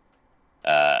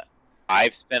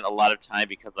 I've spent a lot of time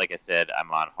because, like I said,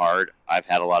 I'm on hard. I've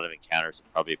had a lot of encounters that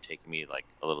probably have taken me like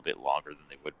a little bit longer than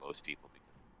they would most people because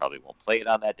I probably won't play it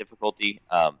on that difficulty.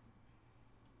 I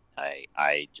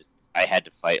had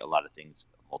to fight a lot of things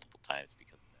multiple times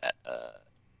because of that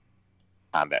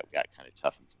combat got kind of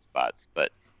tough in some spots.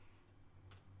 But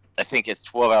I think it's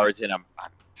 12 hours in. I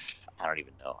don't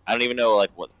even know. I don't even know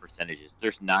like what the percentage is.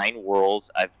 There's 9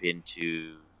 worlds. I've been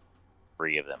to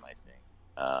 3 of them, I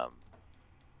think.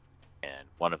 And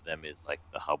one of them is like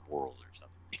the hub world or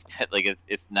something like that. Like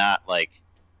it's not like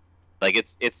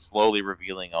it's slowly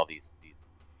revealing all these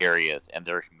areas, and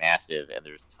they're massive, and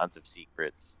there's tons of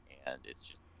secrets, and it's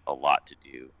just a lot to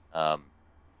do.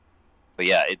 But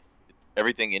yeah, it's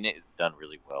everything in it is done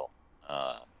really well.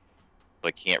 So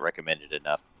I can't recommend it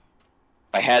enough.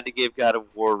 If I had to give God of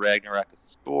War Ragnarok a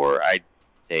score, I'd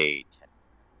say 10.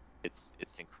 It's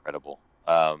incredible.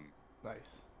 Nice.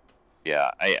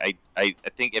 Yeah, I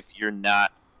think if you're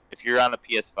on a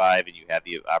PS5 and you have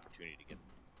the opportunity to get,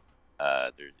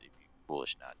 it'd be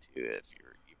foolish not to if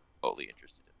you're totally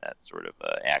interested in that sort of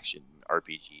action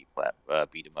RPG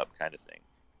beat 'em up kind of thing.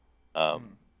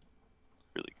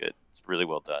 Really good. It's really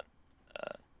well done.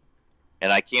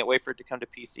 And I can't wait for it to come to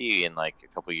PC in like a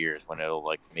couple of years when it'll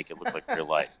like make it look like real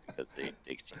life because they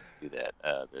seem to do that.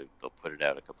 They'll put it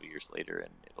out a couple of years later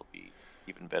and it'll be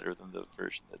even better than the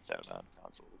version that's out on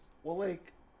consoles. Well,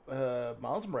 like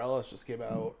Miles Morales just came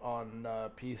out on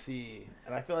PC,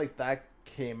 and I feel like that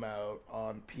came out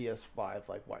on PS5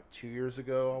 like what 2 years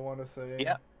ago. I want to say.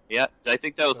 Yeah. I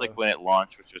think that was like when it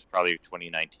launched, which was probably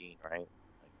 2019, right? Like,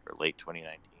 or late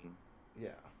 2019. Yeah.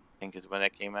 I think is when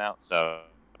that came out. So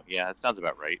yeah, it sounds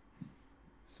about right.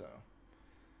 So,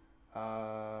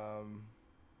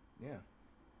 yeah,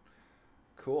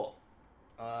 cool.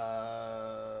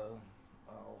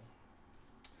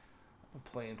 I'm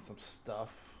playing some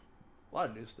stuff, a lot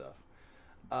of new stuff.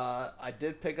 I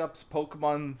did pick up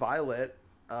Pokemon Violet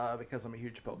because I'm a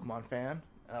huge Pokemon fan,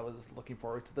 and I was looking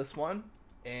forward to this one.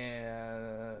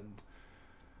 And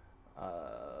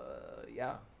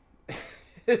yeah,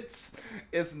 it's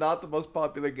not the most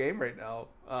popular game right now.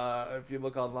 If you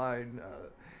look online,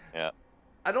 yeah,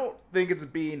 I don't think it's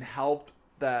being helped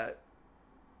that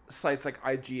sites like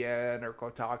IGN or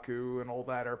Kotaku and all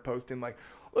that are posting like,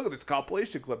 look at this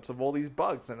compilation clips of all these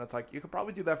bugs, and it's like you could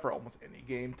probably do that for almost any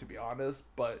game, to be honest,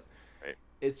 but right.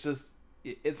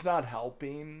 it's not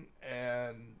helping.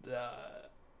 And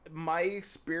my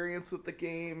experience with the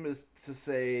game is to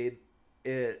say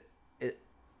it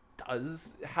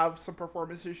does have some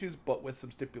performance issues, but with some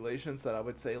stipulations that I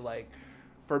would say, like,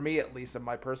 for me at least in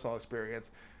my personal experience,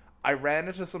 I ran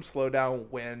into some slowdown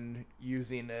when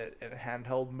using it in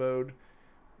handheld mode,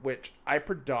 which I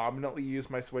predominantly use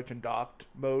my Switch in docked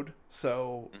mode,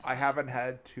 so I haven't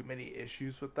had too many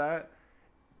issues with that.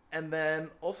 And then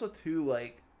also too,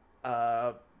 like,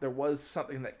 there was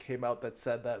something that came out that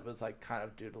said that was like kind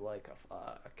of due to like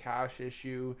a cache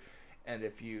issue, and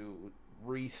if you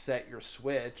reset your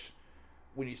Switch,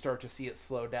 when you start to see it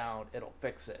slow down, it'll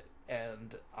fix it.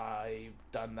 And I've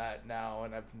done that now,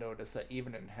 and I've noticed that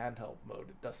even in handheld mode,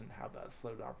 it doesn't have that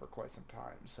slowdown for quite some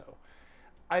time. So,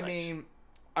 I mean,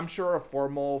 I'm sure a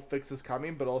formal fix is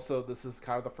coming, but also this is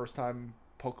kind of the first time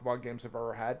Pokemon games have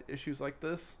ever had issues like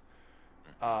this.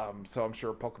 So I'm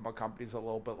sure Pokemon Company's a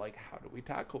little bit like, how do we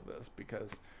tackle this?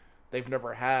 Because they've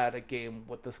never had a game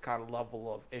with this kind of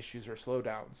level of issues or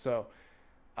slowdown. So,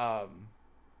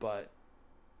 but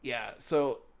yeah,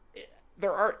 so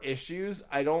there are issues.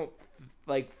 I don't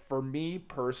like, for me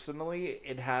personally,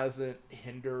 it hasn't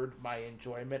hindered my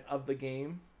enjoyment of the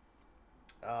game.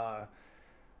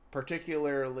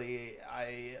 Particularly,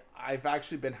 I've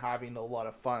actually been having a lot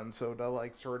of fun. So to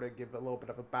like sort of give a little bit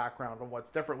of a background on what's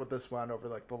different with this one over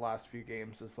like the last few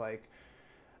games is like,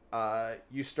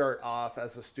 you start off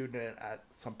as a student at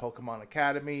some Pokemon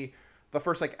Academy. The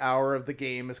first like hour of the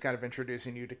game is kind of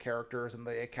introducing you to characters in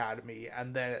the academy,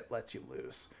 and then it lets you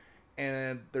loose.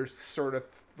 And there's sort of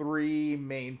 3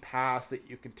 main paths that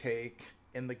you can take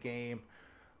in the game.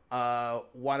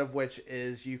 One of which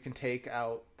is you can take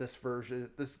out this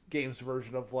game's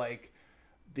version of like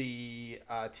the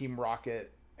Team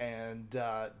Rocket, and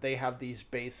they have these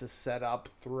bases set up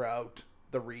throughout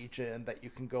the region that you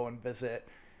can go and visit.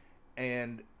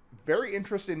 And very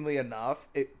interestingly enough,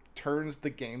 it turns the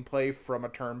gameplay from a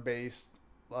turn-based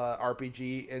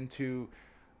RPG into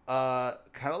kind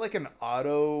of like an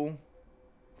auto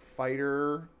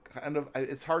fighter kind of.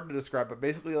 It's hard to describe, but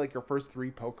basically like your first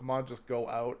 3 Pokemon just go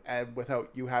out, and without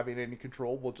you having any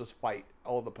control, will just fight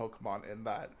all the Pokemon in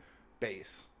that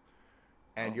base,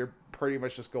 and you're pretty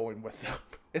much just going with them.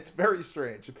 It's very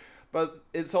strange, But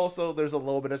it's also, there's a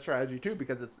little bit of strategy too,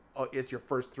 because it's your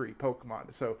first 3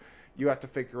 Pokemon. So you have to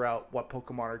figure out what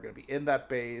Pokemon are going to be in that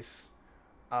base,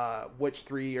 which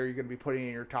 3 are you going to be putting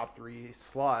in your top 3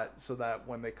 slot, so that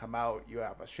when they come out, you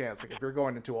have a chance. Like if you're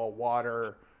going into a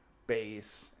water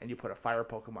base and you put a fire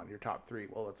Pokemon in your top 3,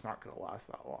 well, it's not going to last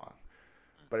that long.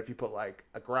 But if you put like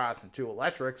a grass and 2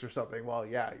 electrics or something, well,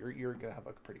 yeah, you're going to have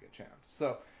a pretty good chance.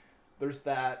 So there's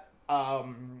that.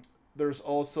 There's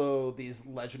also these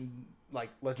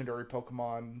legendary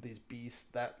Pokemon, these beasts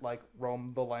that like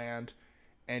roam the land,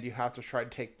 and you have to try to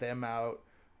take them out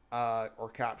or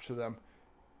capture them.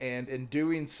 And in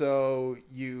doing so,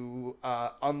 you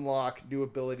unlock new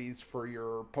abilities for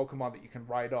your Pokemon that you can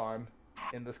ride on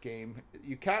in this game.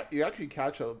 You actually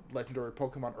catch a legendary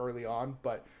Pokemon early on,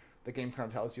 but the game kind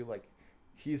of tells you like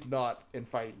he's not in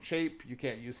fighting shape. You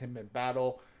can't use him in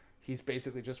battle. He's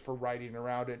basically just for riding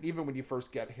around. And even when you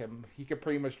first get him, he could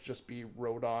pretty much just be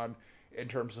rode on in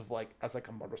terms of like as like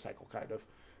a motorcycle kind of.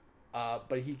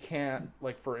 But he can't,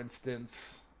 like for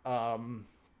instance,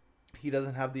 he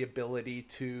doesn't have the ability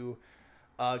to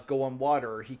go on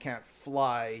water. He can't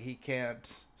fly. He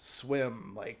can't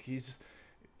swim. Like he's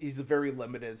very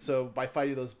limited. So by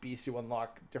fighting those beasts, you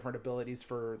unlock different abilities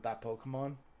for that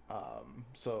Pokemon.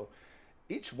 So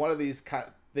each one of these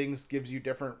things gives you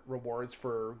different rewards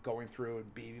for going through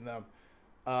and beating them.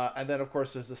 And then, of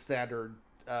course, there's the standard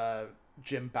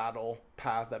gym battle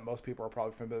path that most people are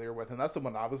probably familiar with. And that's the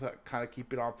one I was kind of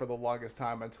keeping on for the longest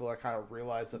time until I kind of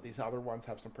realized that these other ones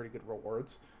have some pretty good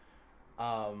rewards.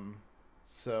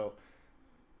 So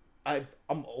I'm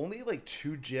only like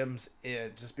 2 gyms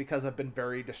in, just because I've been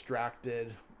very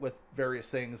distracted with various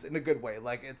things in a good way.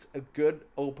 Like it's a good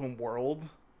open world.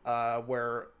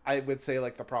 Where I would say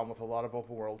like the problem with a lot of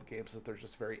open world games is they're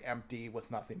just very empty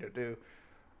with nothing to do.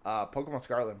 Pokemon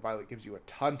Scarlet and Violet gives you a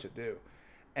ton to do.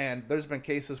 And there's been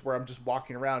cases where I'm just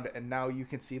walking around and now you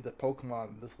can see the Pokemon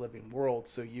in this living world.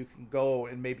 So you can go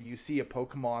and maybe you see a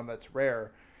Pokemon that's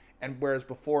rare. And whereas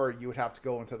before you would have to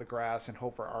go into the grass and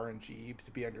hope for RNG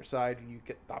to be on your side and you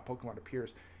get that Pokemon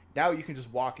appears. Now you can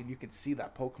just walk and you can see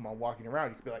that Pokemon walking around.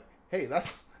 You can be like, hey,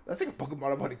 that's like a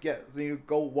Pokemon I want to get. So you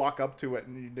go walk up to it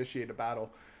and you initiate a battle.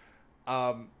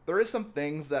 There is some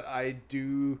things that I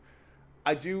do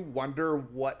wonder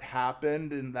what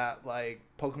happened in that, like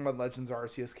Pokemon Legends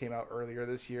Arceus came out earlier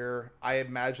this year. I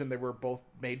imagine they were both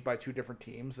made by 2 different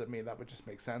teams. I mean, that would just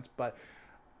make sense. But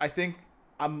I think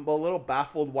I'm a little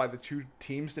baffled why the 2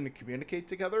 teams didn't communicate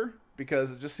together,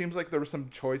 because it just seems like there were some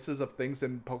choices of things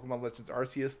in Pokemon Legends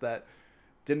Arceus that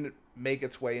didn't make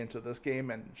its way into this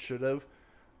game and should have.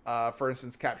 For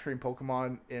instance, capturing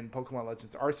Pokemon in Pokemon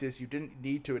Legends Arceus, you didn't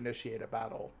need to initiate a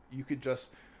battle. You could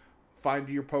just find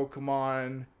your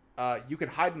Pokemon. You could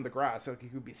hide in the grass, like you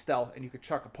could be stealth, and you could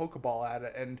chuck a Pokeball at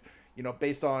it. And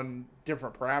based on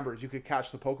different parameters, you could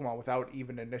catch the Pokemon without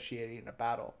even initiating a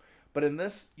battle. But in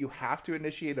this, you have to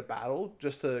initiate a battle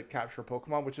just to capture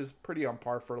Pokemon, which is pretty on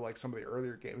par for like some of the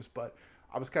earlier games. But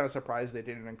I was kind of surprised they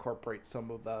didn't incorporate some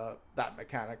of that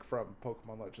mechanic from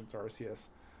Pokemon Legends Arceus.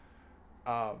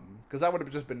 Because that would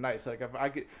have just been nice. Like if I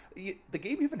could, the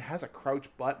game even has a crouch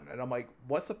button, and I'm like,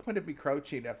 what's the point of me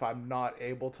crouching if I'm not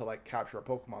able to like capture a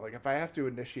Pokemon? Like if I have to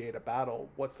initiate a battle,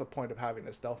 what's the point of having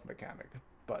a stealth mechanic?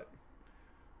 But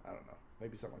I don't know.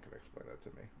 Maybe someone could explain that to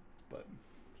me. But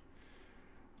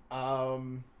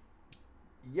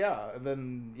yeah, and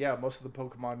then most of the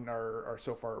Pokemon are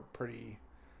so far pretty.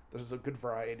 There's a good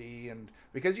variety, and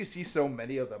because you see so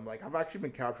many of them, like I've actually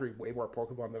been capturing way more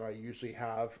Pokemon than I usually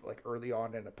have, like early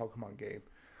on in a Pokemon game.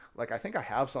 Like I think I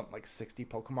have something like 60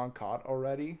 Pokemon caught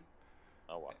already.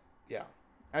 Oh wow. Yeah,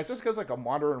 and it's just because like I'm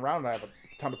wandering around and I have a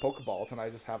ton of Pokeballs, and I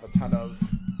just have a ton of.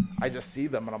 I just see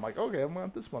them and I'm like, okay, I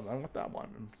want this one, I want that one,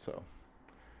 and so.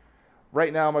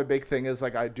 Right now, my big thing is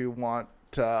like I do want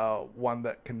one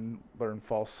that can learn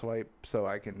False Swipe, so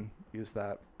I can use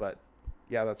that. But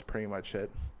yeah, that's pretty much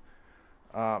it.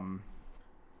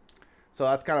 So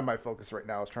that's kind of my focus right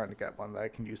now, is trying to get one that I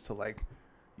can use to like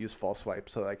use False Swipe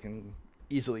so that I can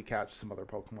easily catch some other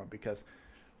Pokemon, because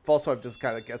False Swipe just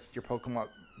kind of gets your Pokemon,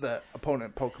 the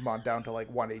opponent Pokemon, down to like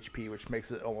 1 HP, which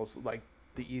makes it almost like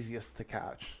the easiest to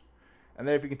catch. And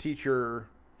then if you can teach your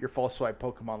False Swipe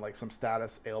Pokemon like some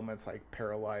status ailments like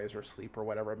Paralyze or Sleep or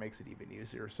whatever, it makes it even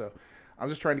easier. So I'm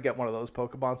just trying to get one of those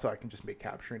Pokemon so I can just make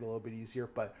capturing a little bit easier.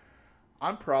 But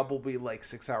I'm probably like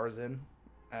 6 hours in.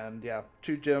 And yeah,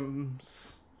 2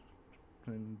 gyms,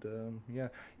 and yeah,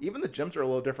 even the gyms are a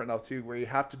little different now too, where you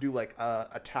have to do like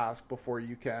a task before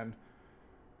you can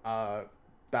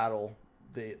battle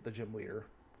the gym leader.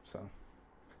 So,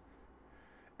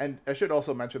 and I should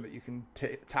also mention that you can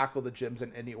tackle the gyms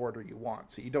in any order you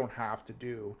want, so you don't have to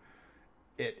do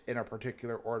it in a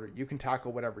particular order. You can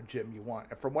tackle whatever gym you want.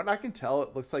 And from what I can tell,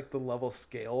 it looks like the level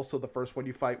scale. So the first one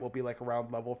you fight will be like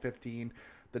around level 15.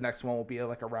 The next one will be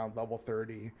like around level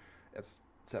 30,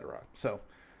 etc. So,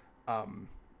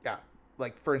 yeah,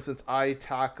 like for instance, I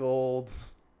tackled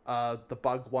the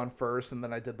bug one first, and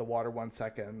then I did the water one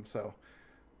second. So,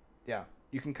 yeah,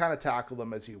 you can kind of tackle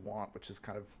them as you want, which is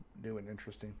kind of new and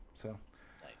interesting. So,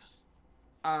 Nice.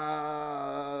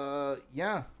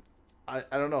 yeah, I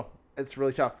don't know. It's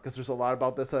really tough because there's a lot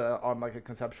about this on like a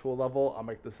conceptual level. I'm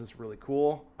like, this is really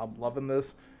cool. I'm loving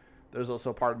this. There's also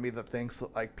a part of me that thinks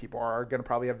that, like, people are going to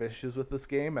probably have issues with this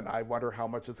game, and I wonder how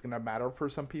much it's going to matter for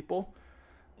some people.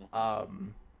 I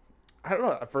don't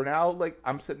know. For now, like,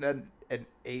 I'm sitting at an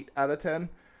 8 out of 10.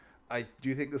 I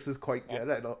do think this is quite good.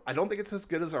 I don't think it's as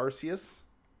good as Arceus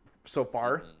so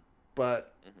far,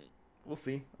 but we'll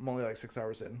see. I'm only like 6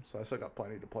 hours in, so I still got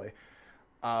plenty to play.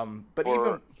 But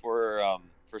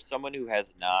For someone who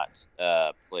has not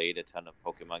played a ton of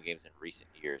Pokemon games in recent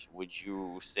years, would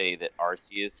you say that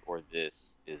Arceus or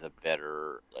this is a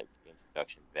better like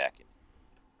introduction back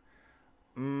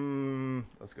into?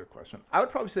 That's a good question. I would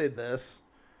probably say this,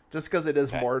 just because it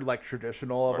is more like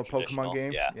traditional of a Pokemon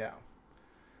game. Yeah.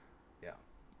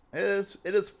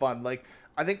 It is fun. Like,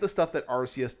 I think the stuff that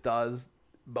Arceus does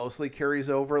mostly carries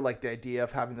over, like the idea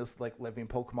of having this like living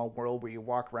Pokemon world where you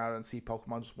walk around and see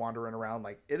Pokemon just wandering around.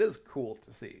 Like, it is cool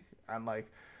to see. And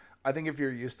like, I think if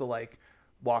you're used to like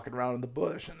walking around in the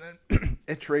bush and then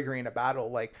it triggering a battle,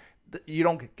 like you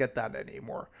don't get that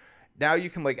anymore. Now you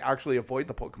can like actually avoid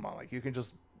the Pokemon. Like, you can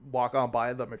just walk on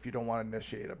by them if you don't want to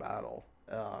initiate a battle,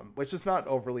 which is not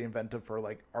overly inventive for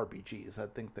like RPGs. I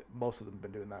think that most of them have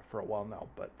been doing that for a while now,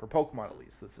 but for Pokemon at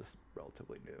least, this is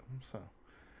relatively new. So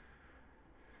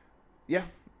yeah,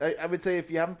 I would say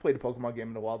if you haven't played a Pokemon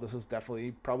game in a while, this is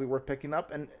definitely probably worth picking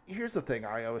up. And here's the thing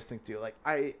I always think too, like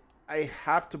I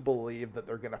have to believe that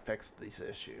they're going to fix these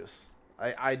issues.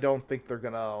 I don't think they're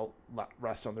going to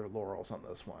rest on their laurels on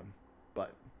this one,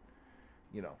 but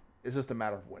you know, it's just a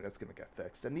matter of when it's going to get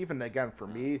fixed. And even again, for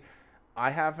me, I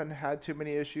haven't had too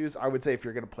many issues. I would say if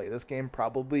you're going to play this game,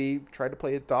 probably try to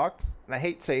play it docked. And I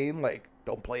hate saying like,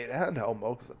 don't play it handheld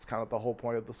mode, because that's kind of the whole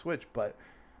point of the Switch, but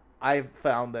I've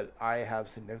found that I have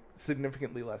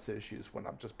significantly less issues when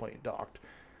I'm just playing docked,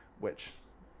 which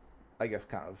I guess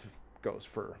kind of goes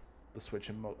for the Switch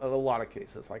in a lot of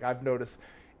cases. Like, I've noticed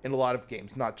in a lot of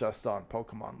games, not just on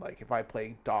Pokemon, like if I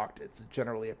play docked, it's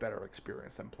generally a better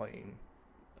experience than playing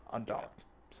undocked.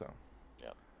 So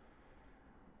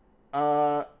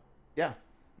yeah,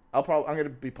 I'm going to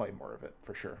be playing more of it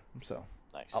for sure. So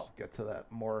Nice. I'll get to that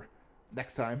more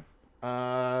next time.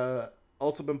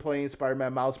 Also been playing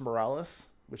Spider-Man Miles Morales,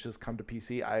 which has come to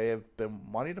PC. I have been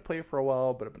wanting to play it for a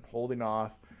while, but I've been holding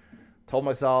off. Told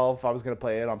myself I was going to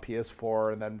play it on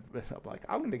PS4, and then I'm like,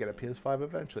 I'm going to get a PS5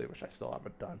 eventually, which I still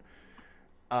haven't done.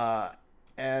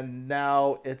 And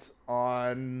now it's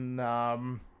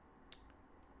on,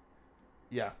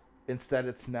 instead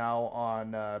it's now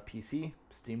on PC,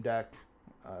 Steam Deck,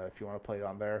 if you want to play it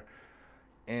on there.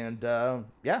 And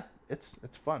it's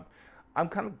fun. I'm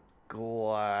kind of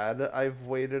glad I've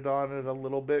waited on it a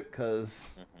little bit,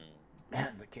 because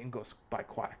man, the game goes by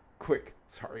quick.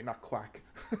 Sorry, not quack.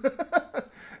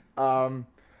 I'm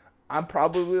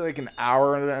probably like an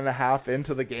hour and a half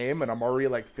into the game, and I'm already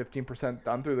like 15%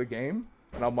 done through the game,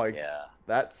 and I'm like,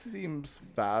 that seems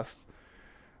fast.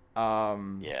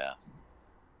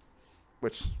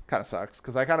 Which kind of sucks,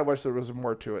 because I kind of wish there was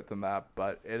more to it than that,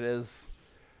 but it has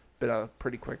been a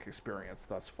pretty quick experience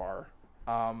thus far.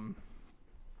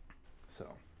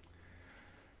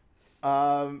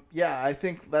 I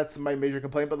think that's my major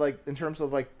complaint. But like, in terms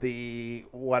of like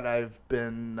what I've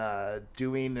been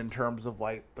doing in terms of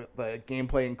like the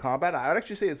gameplay and combat, I would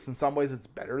actually say it's in some ways it's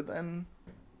better than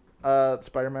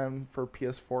Spider-Man for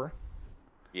PS4.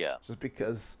 Yeah. Just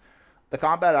because the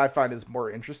combat I find is more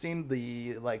interesting.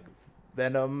 The like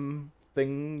Venom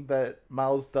thing that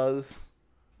Miles does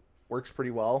works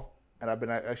pretty well, and I've been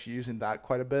actually using that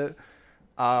quite a bit.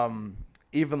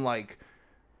 Even like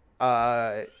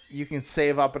you can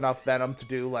save up enough Venom to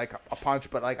do like a punch,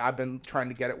 but like I've been trying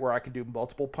to get it where I can do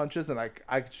multiple punches, and I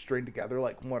can string together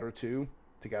like one or two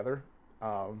together.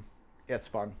 It's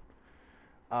fun.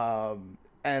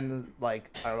 And like,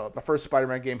 I don't know, the first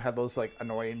Spider-Man game had those like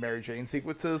annoying Mary Jane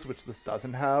sequences, which this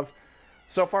doesn't have.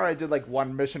 So far I did like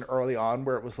one mission early on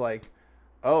where it was like,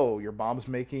 oh, your mom's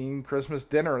making Christmas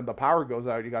dinner and the power goes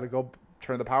out, you got to go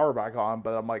turn the power back on.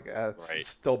 But I'm like, it's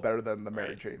still better than the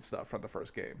Mary Jane stuff from the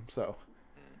first game. So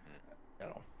you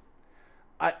know,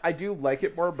 I do like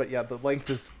it more, but yeah, the length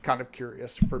is kind of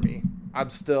curious for me.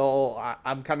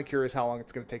 I'm kind of curious how long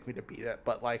it's going to take me to beat it.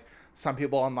 But like some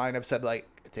people online have said like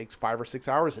it takes 5 or 6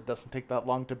 hours. It doesn't take that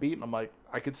long to beat. And I'm like,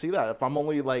 I could see that. If I'm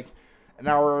only like an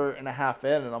hour and a half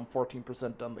in and I'm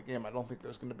 14% done the game, I don't think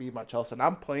there's going to be much else. And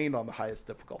I'm playing on the highest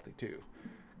difficulty too,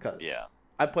 because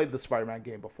I played the Spider-Man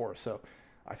game before, so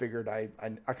I figured I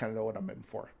kind of know what I'm in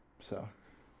for. So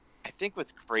I think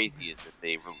what's crazy is that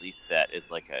they released that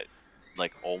as like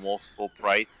almost full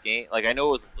price game. Like I know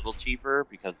it was a little cheaper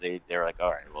because they're like, all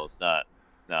right, well it's not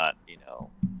a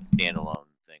standalone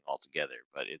thing altogether,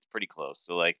 but it's pretty close.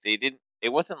 So like it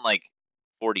wasn't like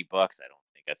 $40. I don't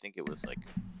think. I think it was like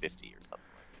 50 or something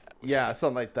like that. Yeah,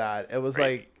 something like that. It was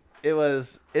crazy.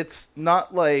 It's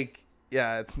not like,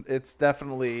 yeah, it's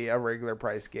definitely a regular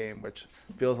price game, which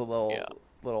feels a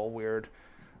little weird.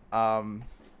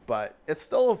 But it's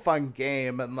still a fun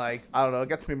game, and like I don't know, it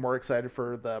gets me more excited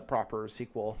for the proper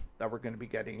sequel that we're going to be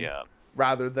getting. Yeah.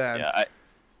 Rather than. Yeah,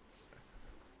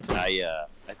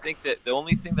 I think that the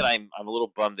only thing that I'm a little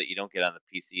bummed that you don't get on the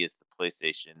PC is the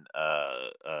PlayStation.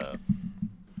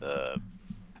 The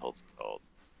how's it called?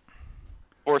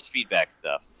 Force feedback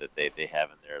stuff that they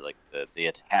have in there, like the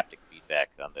haptic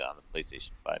feedbacks on the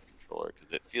PlayStation 5 controller,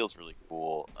 because it feels really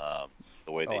cool.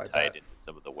 The way they tie it into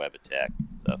some of the web attacks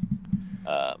and stuff.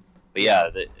 But yeah,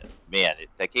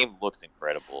 that game looks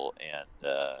incredible, and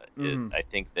I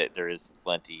think that there is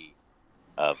plenty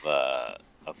of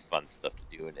fun stuff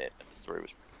to do in it, and the story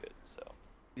was pretty good. So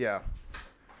yeah,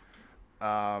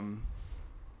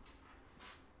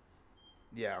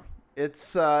 yeah,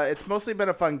 it's mostly been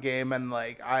a fun game, and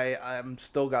like I'm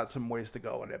still got some ways to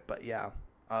go in it, but yeah,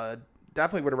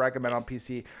 definitely would recommend on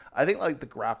PC. I think like the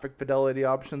graphic fidelity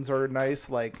options are nice,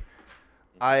 like.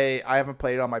 I haven't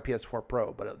played it on my PS4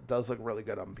 Pro, but it does look really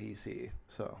good on PC.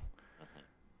 So,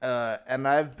 and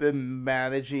I've been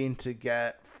managing to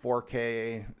get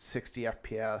 4K 60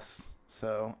 FPS.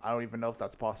 So I don't even know if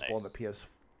that's possible in the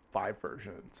PS5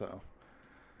 version. So,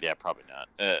 yeah, probably not.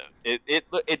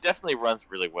 It definitely runs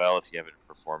really well if you have it in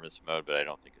performance mode, but I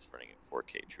don't think it's running in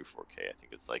 4K, true 4K. I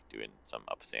think it's like doing some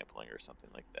upsampling or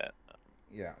something like that.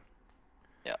 Yeah.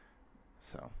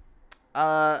 So,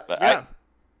 but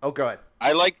oh, go ahead.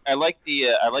 I like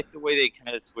the way they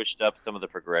kind of switched up some of the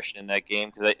progression in that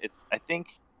game, because I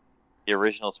think the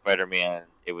original Spider-Man,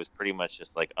 it was pretty much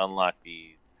just like unlock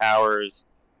these powers.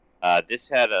 This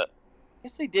had I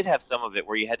guess they did have some of it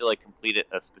where you had to like complete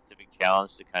a specific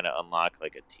challenge to kind of unlock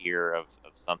like a tier of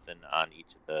something on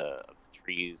each of the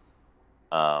trees.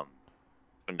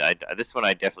 This one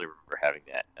I definitely remember having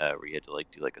that where you had to like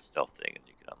do like a stealth thing and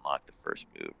you could unlock the first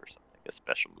move or something, a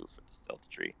special move for the stealth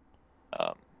tree.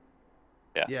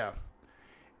 Yeah.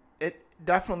 It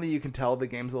definitely, you can tell the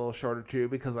game's a little shorter too,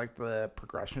 because like the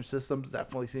progression systems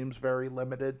definitely seems very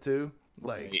limited too.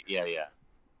 Like yeah.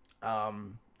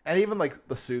 And even like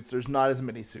the suits, there's not as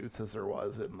many suits as there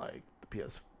was in like the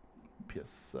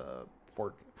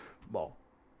PS4, well,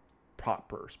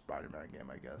 proper Spider-Man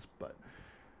game, I guess. But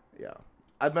yeah,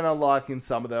 I've been unlocking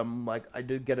some of them. Like I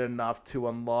did get enough to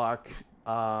unlock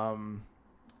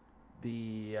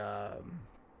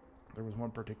there was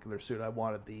one particular suit I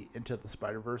wanted, the Into the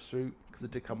Spider-Verse suit, because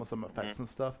it did come with some effects and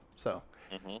stuff. So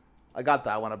I got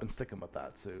that one. I've been sticking with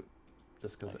that suit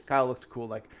just because it kind of looks cool.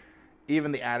 Like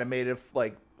even the animated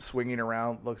like swinging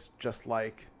around looks just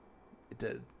like it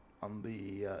did on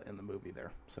the in the movie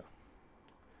there. So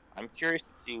I'm curious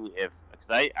to see because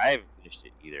I haven't finished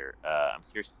it either. I'm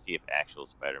curious to see if actual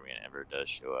Spider-Man ever does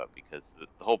show up, because the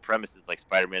whole premise is like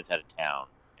Spider-Man's out of town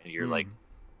and you're like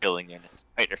filling in as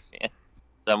Spider-Man.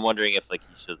 So I'm wondering if like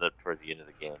he shows up towards the end of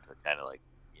the game to kind of like,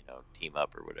 team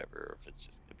up or whatever, or if it's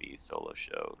just gonna be a solo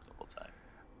show the whole time.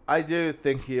 I do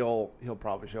think he'll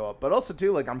probably show up, but also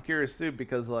too, like I'm curious too,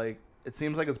 because like it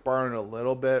seems like it's borrowing a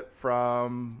little bit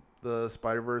from the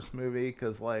Spider-Verse movie,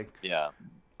 because like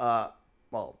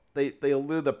well they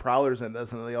allude the Prowlers in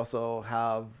this, and they also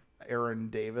have Aaron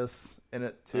Davis in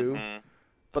it too.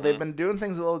 But they've been doing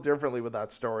things a little differently with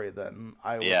that story than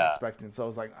I was expecting. So I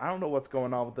was like, I don't know what's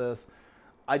going on with this.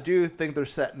 I do think they're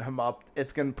setting him up.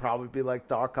 It's going to probably be like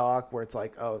Doc Ock, where it's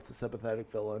like, oh, it's a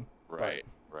sympathetic villain. Right.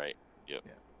 Yep. Yeah,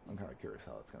 I'm kind of curious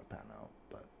how it's going to pan out.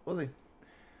 But we'll see.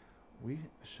 We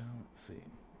shall see.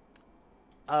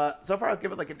 So far, I'll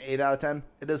give it like an 8 out of 10.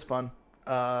 It is fun.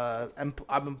 And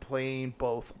I've been playing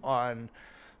both on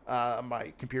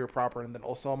my computer proper and then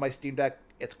also on my Steam Deck.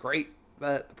 It's great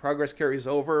that the progress carries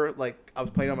over. Like I was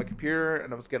playing on my computer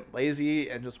and I was getting lazy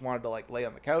and just wanted to like lay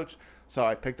on the couch, so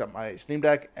I picked up my Steam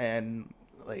Deck. And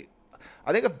like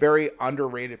I think a very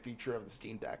underrated feature of the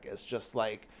Steam Deck is just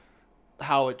like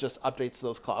how it just updates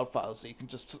those cloud files, so you can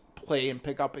just play and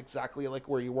pick up exactly like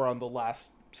where you were on the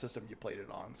last system you played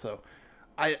it on. So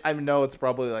I know it's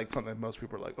probably like something most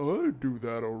people are like, oh, I do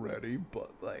that already,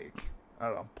 but like, I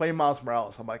don't know. Playing Miles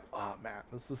Morales, I'm like, oh man,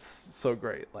 this is so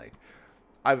great. Like,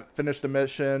 I finished a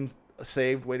mission,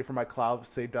 saved, waited for my cloud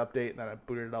saved update, and then I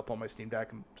booted it up on my Steam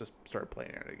Deck and just started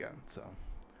playing it again. So,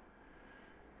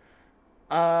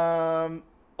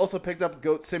 also picked up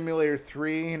Goat Simulator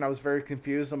 3, and I was very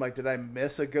confused. I'm like, did I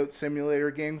miss a Goat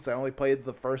Simulator game? Because I only played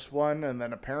the first one, and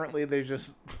then apparently they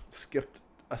just skipped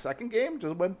a second game,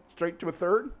 just went straight to a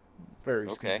third. Very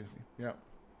confusing. Yeah.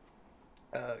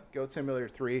 Goat Simulator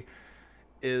 3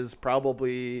 is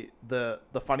probably the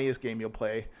funniest game you'll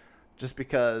play, just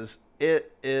because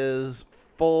it is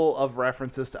full of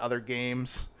references to other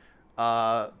games.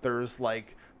 There's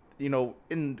like,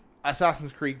 in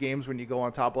Assassin's Creed games, when you go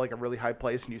on top of like a really high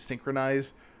place and you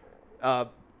synchronize,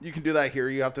 you can do that here.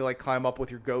 You have to like climb up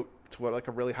with your goat to like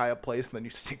a really high up place, and then you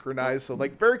synchronize. So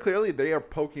like very clearly they are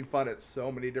poking fun at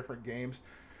so many different games.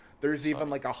 There's even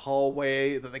like a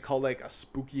hallway that they call like a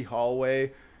spooky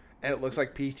hallway, and it looks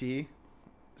like PT.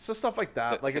 It's just stuff like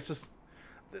that. Like, it's just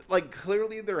like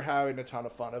clearly they're having a ton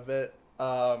of fun of it.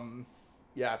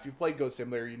 Yeah, if you've played Goat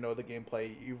Simulator, you know the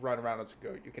gameplay. You run around as a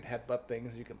goat. You can headbutt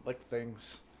things. You can lick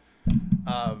things.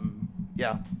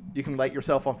 Yeah, you can light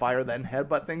yourself on fire, then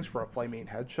headbutt things for a flaming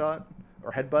headshot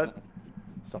or headbutt.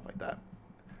 Stuff like that.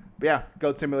 But yeah,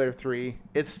 Goat Simulator 3.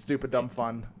 It's stupid dumb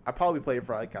fun. I probably played it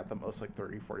for like at the most like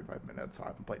 30, 45 minutes. So I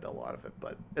haven't played a lot of it,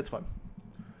 but it's fun.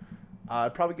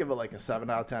 I'd probably give it like a 7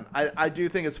 out of 10. I do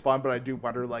think it's fun, but I do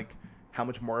wonder like how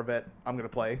much more of it I'm gonna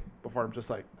play before I'm just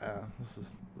like,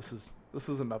 this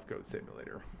is enough Goat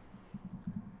Simulator.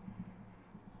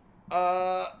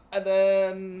 And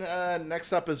then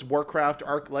next up is Warcraft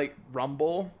Arclight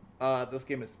Rumble. This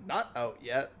game is not out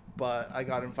yet, but I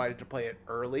got invited to play it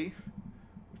early,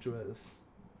 which was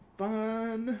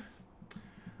fun.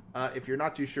 If you're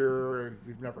not too sure, or if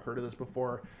you've never heard of this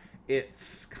before,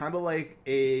 it's kind of like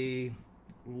a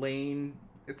lane.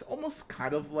 It's almost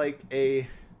kind of like a,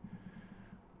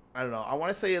 I don't know. I want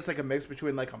to say it's like a mix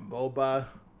between like a MOBA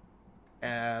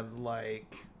and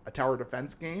like a tower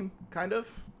defense game, kind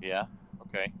of. Yeah.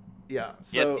 Okay. Yeah.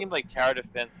 So, yeah, it seemed like tower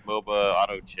defense, MOBA,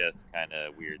 auto chess kind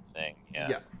of weird thing. Yeah.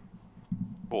 Yeah.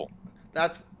 Cool.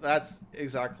 That's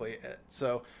exactly it.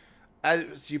 So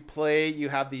as you play, you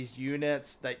have these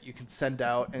units that you can send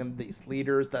out and these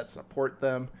leaders that support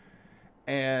them.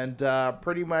 And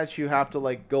pretty much you have to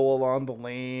like go along the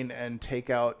lane and take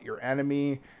out your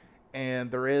enemy.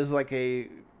 And there is like a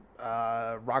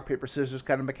rock, paper, scissors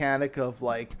kind of mechanic of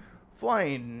like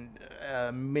flying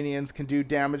minions can do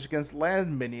damage against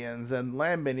land minions, and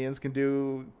land minions can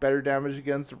do better damage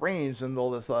against range and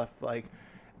all this stuff. Like,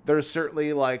 there's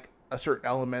certainly like a certain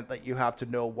element that you have to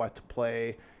know what to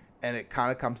play, and it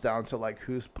kind of comes down to like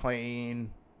who's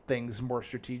playing things more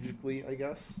strategically, I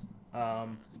guess. But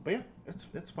yeah,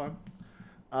 it's fun.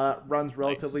 Runs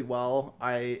relatively well.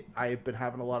 I've been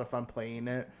having a lot of fun playing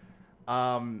it.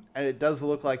 And it does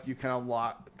look like you can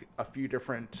unlock a few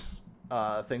different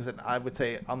things, and I would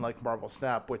say, unlike Marvel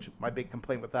Snap, which my big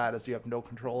complaint with that is you have no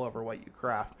control over what you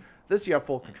craft. This you have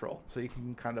full control, so you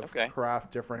can kind of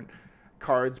craft different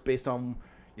cards based on,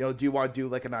 do you want to do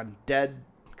like an undead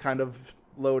kind of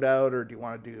loadout, or do you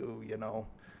want to do,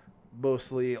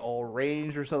 mostly all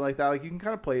range or something like that? Like, you can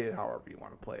kind of play it however you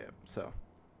want to play it. So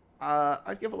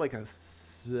I'd give it like a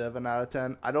 7 out of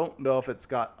 10. I don't know if it's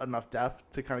got enough depth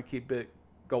to kind of keep it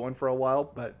going for a while,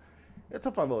 but it's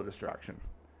a fun little distraction.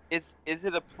 Is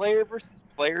it a player versus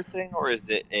player thing, or is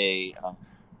it a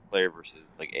player versus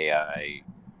like AI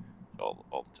all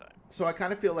the time? So I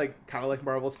kind of feel like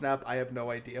Marvel Snap. I have no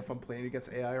idea if I'm playing against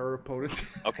AI or opponents.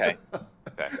 Okay.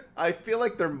 I feel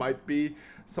like there might be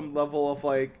some level of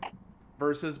like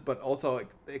versus, but also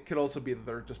it could also be that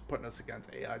they're just putting us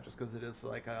against AI just because it is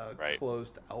like a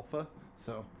closed alpha.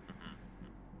 So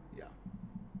yeah,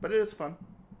 but it is fun.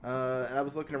 And I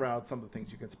was looking around at some of the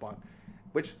things you can spawn,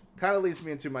 which kind of leads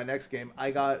me into my next game.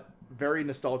 I got very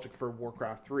nostalgic for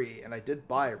Warcraft 3, and I did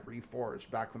buy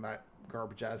Reforged back when that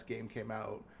garbage ass game came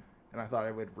out, and I thought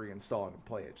I would reinstall it and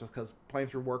play it just because playing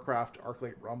through Warcraft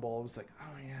Arclight Rumble, I was like,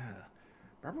 oh yeah,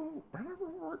 remember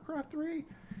Warcraft 3?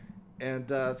 And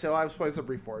so I was playing some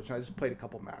Reforged, and I just played a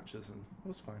couple matches, and it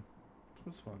was fine. It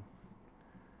was fun.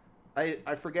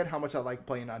 I forget how much I like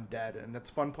playing Undead, and it's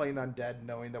fun playing Undead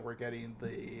knowing that we're getting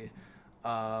the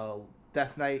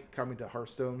Death Knight coming to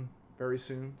Hearthstone very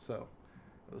soon, so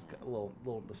it was a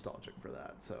little nostalgic for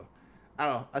that. So I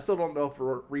don't know. I still don't know if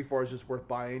Reforged is worth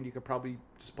buying. You could probably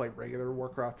just play regular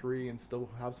Warcraft 3 and still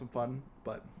have some fun,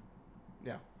 but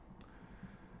yeah.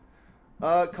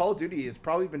 Call of Duty has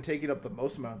probably been taking up the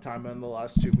most amount of time in the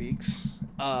last 2 weeks.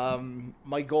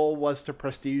 My goal was to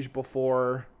prestige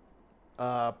before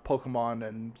Pokemon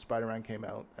and Spider-Man came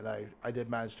out, and I did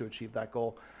manage to achieve that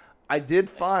goal. I did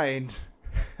find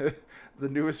the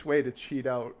newest way to cheat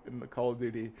out in the Call of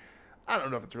Duty. I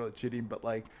don't know if it's really cheating, but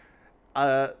like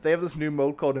they have this new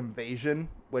mode called Invasion,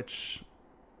 which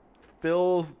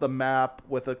fills the map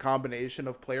with a combination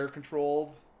of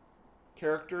player-controlled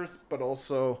characters, but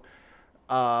also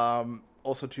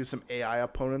to some AI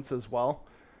opponents as well.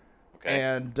 Okay.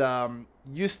 And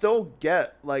you still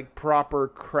get like proper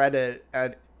credit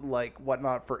and like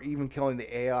whatnot for even killing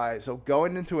the AI. So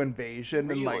going into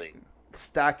Invasion and like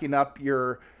stacking up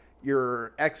your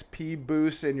XP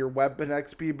boost and your weapon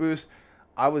XP boost,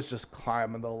 I was just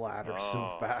climbing the ladder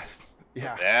so fast. So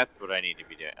yeah, that's what I need to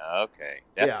be doing. Okay,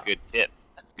 that's a good tip.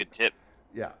 That's a good tip.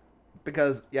 Yeah,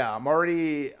 because I'm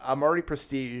already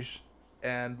prestige,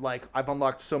 and like I've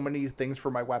unlocked so many things for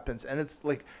my weapons, and it's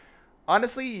like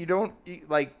honestly, you don't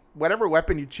like whatever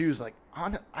weapon you choose. Like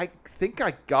I think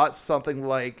I got something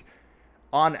like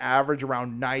on average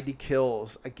around 90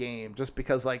 kills a game, just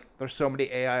because like there's so many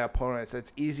AI opponents.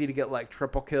 It's easy to get like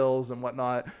triple kills and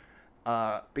whatnot,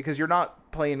 because you're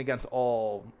not playing against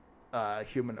all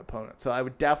human opponents. So I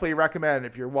would definitely recommend,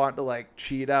 if you're wanting to like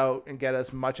cheat out and get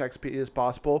as much XP as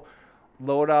possible,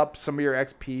 load up some of your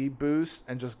XP boosts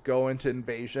and just go into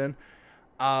Invasion.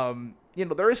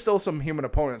 There is still some human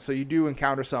opponents, so you do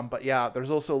encounter some, but yeah,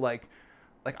 there's also like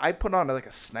I put on like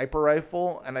a sniper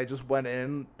rifle and I just went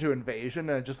into Invasion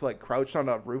and just like crouched on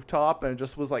a rooftop and it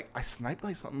just was like I sniped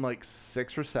like something like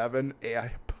 6 or 7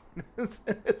 AI opponents.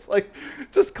 It's like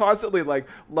just constantly like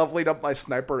leveling up my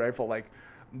sniper rifle, like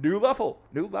new level,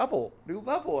 and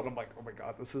I'm like, oh my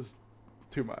god, this is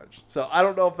too much. So I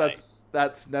don't know if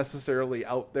that's necessarily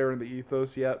out there in the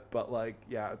ethos yet, but like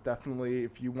yeah, definitely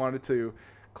if you wanted to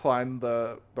climb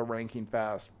the ranking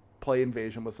fast, play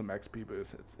Invasion with some XP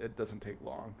boost. It doesn't take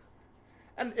long,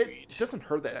 and it doesn't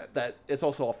hurt that it's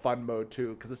also a fun mode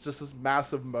too, because it's just this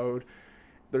massive mode.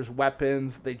 There's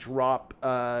weapons, they drop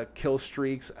kill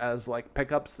streaks as like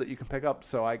pickups that you can pick up,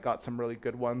 so I got some really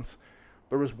good ones.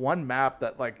 There was one map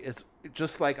that like is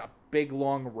just like a big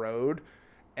long road,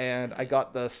 and I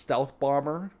got the stealth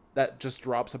bomber that just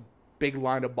drops a big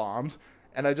line of bombs,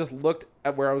 and I just looked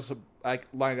at where I was like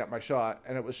lining up my shot,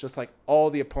 and it was just like all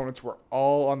the opponents were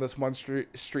all on this one street,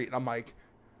 and I'm like,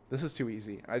 this is too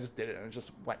easy. And I just did it, and it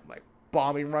just went like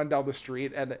bombing run down the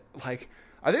street, and like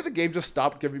I think the game just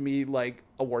stopped giving me like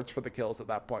awards for the kills at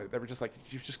that point. They were just like,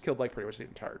 you've just killed like pretty much the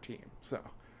entire team. So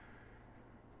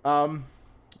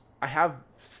I have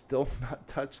still not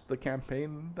touched the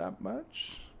campaign that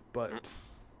much, but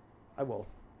I will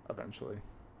eventually.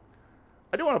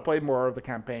 I do want to play more of the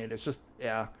campaign. It's just,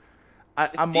 yeah.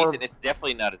 I'm decent. It's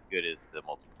definitely not as good as the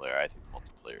multiplayer. I think the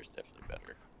multiplayer is definitely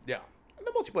better. Yeah. And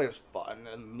the multiplayer is fun.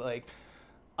 And, like,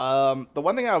 the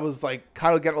one thing I was, like,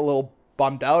 kind of getting a little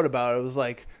bummed out about, it was,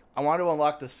 like, I wanted to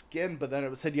unlock the skin, but then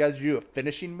it said you had to do a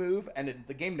finishing move, and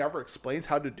the game never explains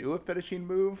how to do a finishing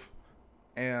move.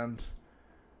 And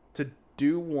to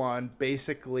do one,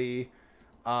 basically,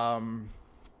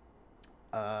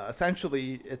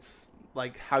 essentially, it's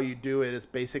like how you do it is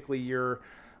basically you're,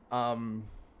 I don't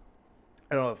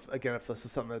know if this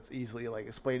is something that's easily like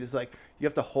explained, is like you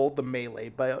have to hold the melee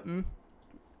button,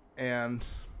 and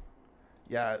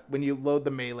yeah, when you load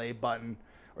the melee button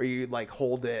or you like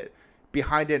hold it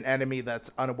behind an enemy that's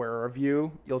unaware of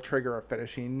you, you'll trigger a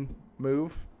finishing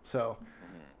move. So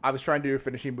I was trying to do a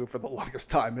finishing move for the longest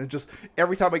time, and just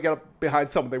every time I get up behind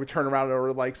someone, they would turn around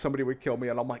or like somebody would kill me,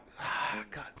 and I'm like,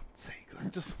 God sakes, I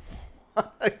just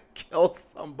want to kill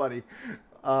somebody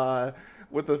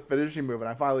with the finishing move, and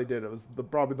I finally did. It was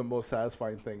probably the most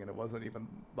satisfying thing, and it wasn't even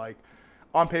like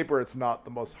on paper it's not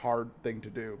the most hard thing to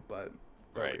do, but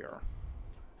there we are.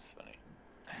 It's funny.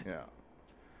 Yeah.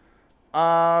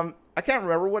 I can't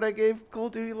remember what I gave Call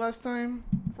of Duty last time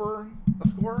for a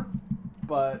score,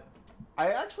 but I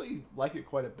actually like it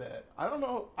quite a bit. I don't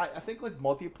know. I think like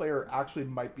multiplayer actually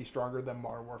might be stronger than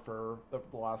Modern Warfare, the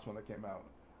last one that came out.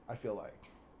 I feel like.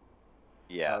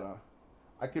 Yeah. I don't know.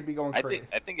 I could be going crazy.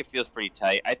 I think it feels pretty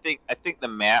tight. I think the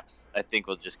maps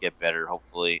will just get better,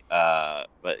 hopefully.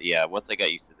 But yeah, once I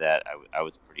got used to that, I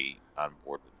was pretty on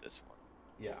board with this one.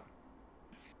 Yeah.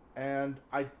 And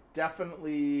I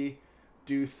definitely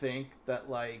do think that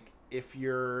like if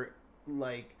you're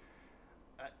like,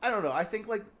 I don't know, I think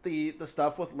like the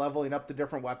stuff with leveling up the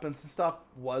different weapons and stuff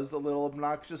was a little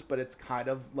obnoxious, but it's kind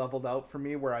of leveled out for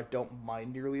me where I don't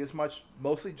mind nearly as much,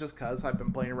 mostly just because I've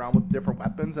been playing around with different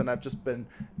weapons and I've just been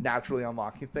naturally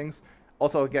unlocking things.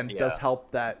 Also, again, it does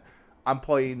help that I'm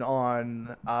playing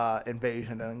on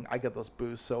Invasion, and I get those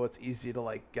boosts, so it's easy to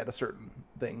like get a certain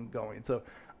thing going. So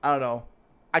I don't know.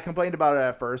 I complained about it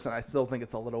at first, and I still think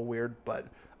it's a little weird, but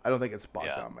I don't think it's bogged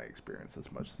down my experience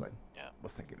as much as I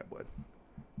was thinking it would.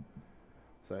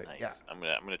 So Nice. yeah, I'm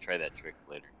gonna try that trick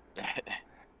later.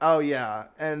 oh yeah,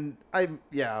 and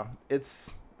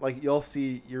it's like you'll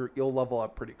see you'll level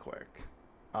up pretty quick.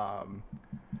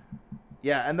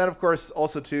 Yeah, and then of course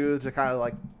also too to kind of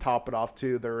like top it off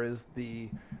too, there is the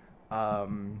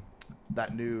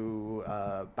that new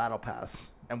battle pass,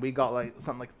 and we got like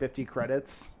something like 50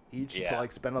 credits each to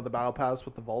like spend on the battle pass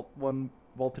with the Vault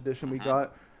edition we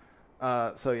got.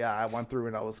 So yeah, I went through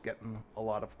and I was getting a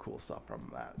lot of cool stuff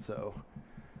from that. So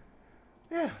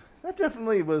yeah, that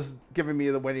definitely was giving me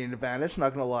the winning advantage,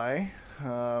 not gonna lie.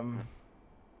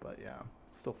 But yeah,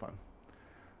 still fun.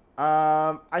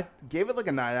 I gave it like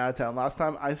a 9 out of 10 last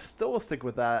time. I still will stick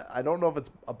with that. I don't know if it's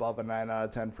above a 9 out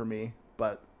of 10 for me,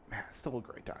 but man, it's still a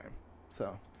great time.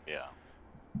 So yeah.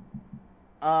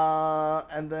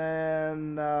 And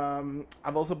then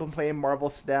I've also been playing Marvel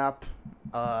Snap.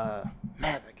 Man,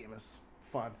 that game is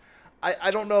fun.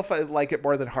 I don't know if I like it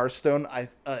more than Hearthstone.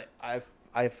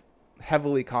 I've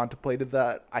heavily contemplated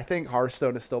that. I think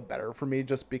Hearthstone is still better for me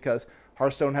just because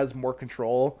Hearthstone has more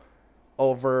control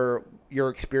over your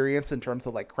experience in terms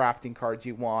of like crafting cards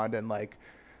you want, and like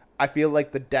I feel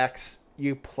like the decks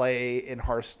you play in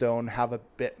Hearthstone have a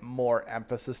bit more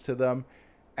emphasis to them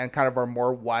and kind of are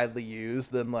more widely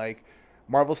used than like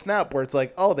Marvel Snap, where it's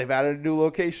like, oh, they've added a new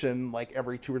location like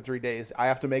every 2 or 3 days. I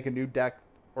have to make a new deck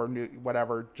or new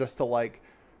whatever just to like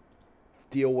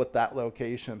deal with that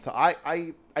location. So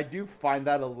I do find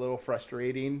that a little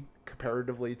frustrating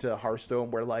comparatively to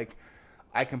Hearthstone, where like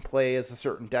I can play as a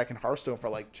certain deck in Hearthstone for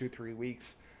like 2-3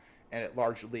 weeks and it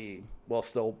largely will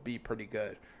still be pretty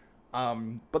good.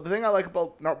 But the thing I like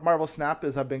about Marvel Snap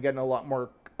is I've been getting a lot more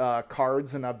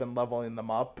cards, and I've been leveling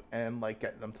them up, and like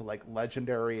getting them to like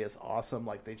legendary is awesome.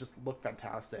 Like they just look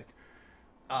fantastic.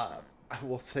 I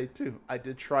will say too, I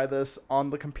did try this on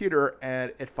the computer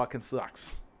and it fucking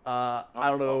sucks. I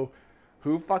don't know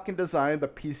who fucking designed the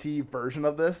PC version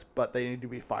of this, but they need to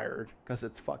be fired because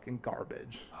it's fucking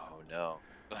garbage. Oh no.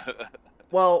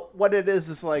 Well, what it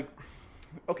is like,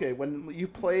 okay, when you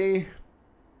play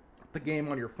the game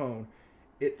on your phone,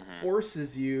 it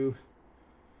forces you,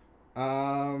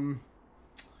 it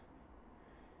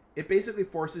basically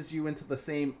forces you into the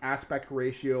same aspect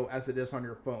ratio as it is on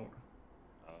your phone.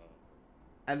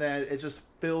 And then it just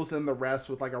fills in the rest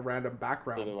with like a random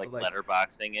background. So they're like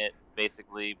letterboxing it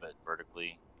basically, but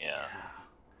vertically. Yeah.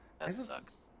 That sucks.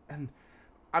 sucks. And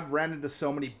I've ran into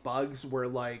so many bugs where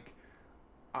like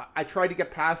I tried to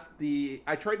get past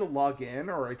I tried to log in,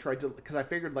 or I tried to, because I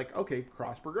figured like, okay,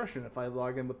 cross progression. If I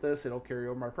log in with this, it'll carry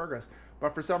over my progress.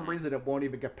 But for some reason, it won't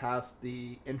even get past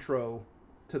the intro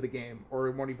to the game, or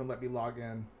it won't even let me log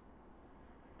in.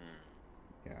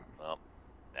 Yeah. Well,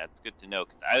 that's good to know,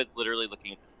 because I was literally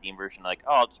looking at the Steam version, like,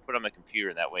 oh, I'll just put it on my computer,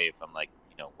 and that way, if I'm like,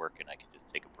 working, I can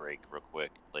just take a break real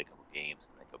quick, play a couple games,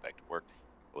 and then go back to work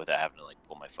without having to like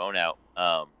pull my phone out.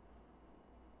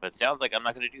 But it sounds like I'm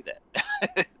not going to do that.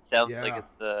 It sounds like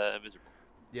it's miserable.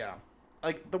 Yeah.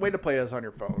 Like, the way to play it is on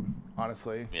your phone,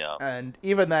 honestly. Yeah. And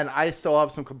even then, I still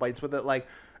have some complaints with it. Like,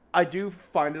 I do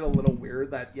find it a little weird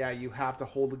that, you have to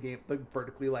hold the game like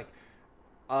vertically. Like,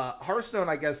 Hearthstone,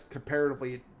 I guess,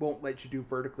 comparatively, it won't let you do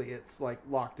vertically. It's, like,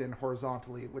 locked in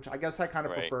horizontally, which I guess I kind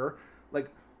of prefer. Like,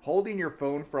 holding your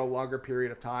phone for a longer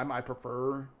period of time, I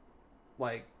prefer,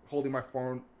 like, holding my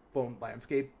phone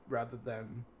landscape rather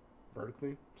than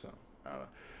vertically. So I don't know.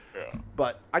 Yeah.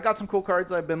 But I got some cool cards.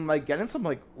 I've been like getting some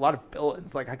like a lot of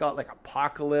villains. Like I got like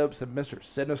Apocalypse and Mr.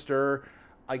 Sinister.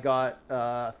 I got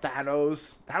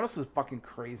Thanos. Thanos is fucking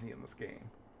crazy in this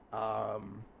game.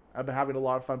 I've been having a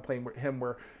lot of fun playing with him,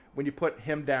 where when you put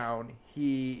him down,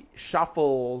 he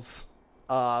shuffles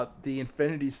the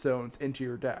Infinity Stones into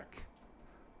your deck.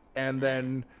 And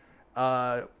then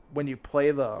when you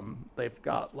play them, they've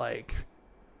got like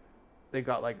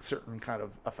certain kind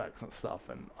of effects and stuff,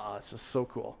 and it's just so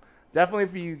cool. Definitely,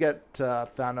 if you get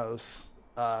Thanos,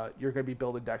 you're going to be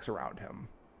building decks around him,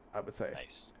 I would say.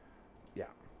 Nice. Yeah.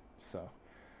 So,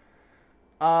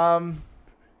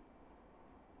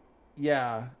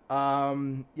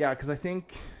 because I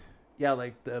think,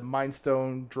 like the Mind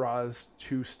Stone draws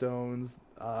 2 stones.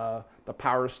 The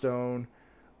Power Stone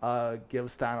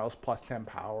gives Thanos plus 10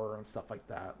 power and stuff like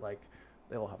that. Like,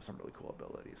 they will have some really cool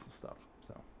abilities and stuff.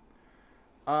 So.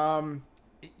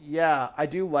 I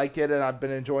do like it, and I've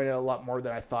been enjoying it a lot more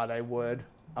than I thought I would.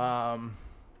 I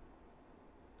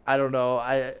don't know.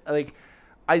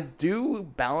 I do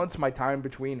balance my time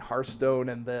between Hearthstone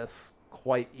and this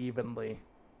quite evenly.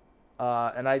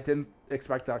 And I didn't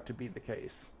expect that to be the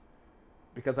case.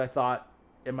 Because I thought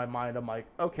in my mind, I'm like,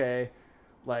 okay,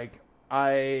 like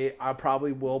I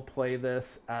probably will play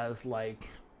this as like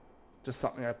just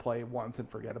something I play once and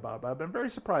forget about. But I've been very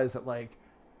surprised at like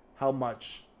how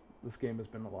much this game has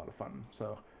been a lot of fun.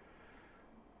 So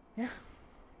yeah,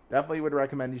 definitely would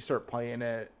recommend you start playing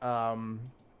it.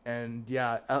 And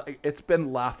yeah, it's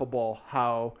been laughable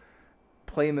how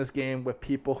playing this game with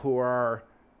people who are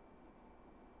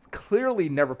clearly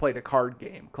never played a card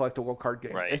game, collectible card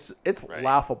game. Right. It's Right.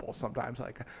 laughable sometimes.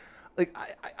 Like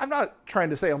I'm not trying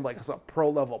to say I'm like a pro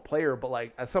level player, but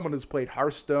like as someone who's played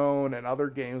Hearthstone and other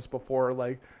games before,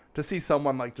 like to see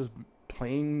someone like just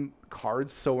playing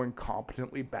cards so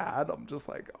incompetently bad, I'm just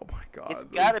like, oh my god. It's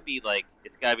gotta be like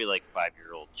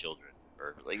 5-year-old children,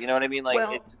 or like, you know what I mean? Like,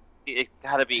 Well- it's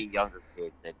gotta be younger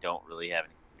kids that don't really have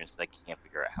any experience, because I can't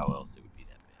figure out how else it would be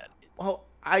that bad. Well,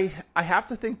 I have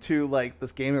to think too. Like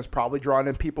this game has probably drawn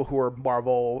in people who are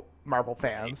Marvel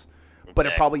fans, but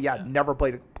it probably never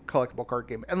played a collectible card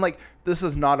game. And like this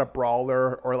is not a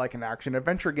brawler or like an action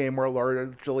adventure game where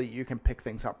largely you can pick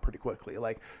things up pretty quickly.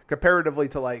 Like comparatively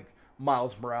to like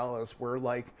Miles Morales, where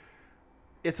like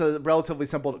it's a relatively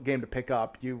simple game to pick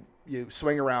up. You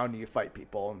swing around and you fight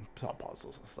people and solve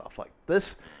puzzles and stuff like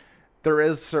this. There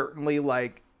is certainly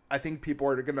like I think people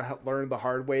are going to learn the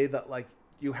hard way that like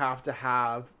you have to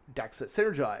have decks that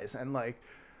synergize, and like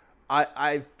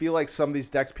I feel like some of these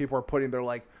decks people are putting, they're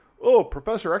like, oh,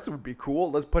 Professor X would be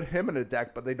cool, let's put him in a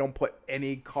deck, but they don't put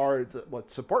any cards that would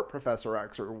support Professor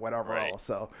X or whatever else.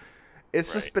 So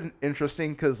it's just been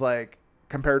interesting because like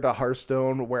compared to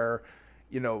Hearthstone, where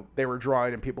you know they were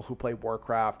drawing in people who play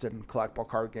Warcraft and collectible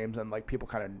card games, and like people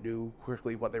kind of knew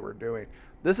quickly what they were doing.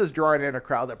 This is drawing in a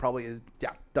crowd that probably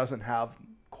doesn't have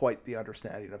quite the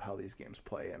understanding of how these games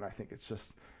play, and I think it's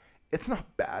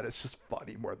not bad, it's just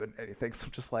funny more than anything. So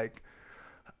just like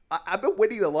I've been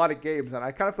winning a lot of games, and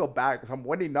I kind of feel bad because I'm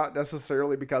winning not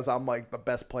necessarily because I'm like the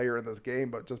best player in this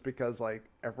game, but just because like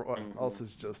everyone else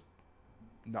is just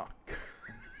not.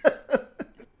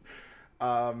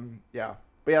 Yeah,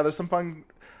 but yeah, there's some fun.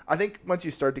 I think once you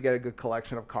start to get a good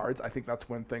collection of cards, I think that's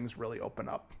when things really open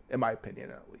up, in my opinion,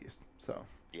 at least. So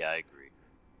Yeah, I agree.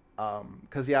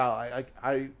 because yeah,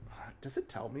 I does it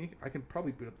tell me? I can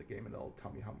probably boot up the game and it'll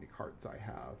tell me how many cards I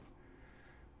have.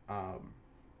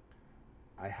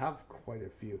 I have quite a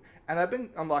few, and I've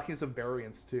been unlocking some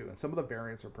variants too, and some of the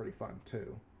variants are pretty fun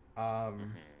too.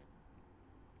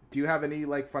 Do you have any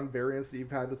like fun variants that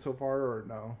you've had so far, or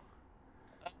no?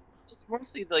 Just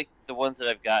mostly like the ones that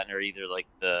I've gotten are either like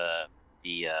the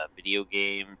video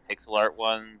game pixel art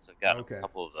ones. I've gotten a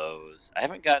couple of those. I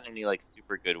haven't gotten any like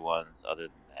super good ones other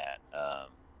than that.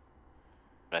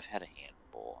 But I've had a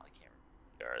handful. I can't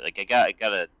remember. Like I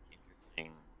got a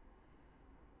interesting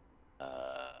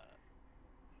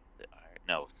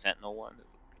Sentinel one. That's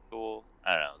pretty cool.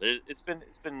 I don't know. It's been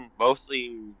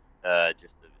mostly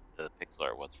just the pixel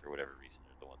art ones for whatever reason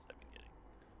are the ones I've been getting.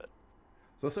 But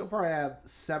So far I have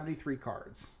 73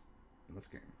 cards in this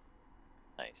game.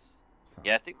 nice. So.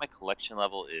 Yeah, I think my collection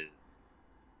level is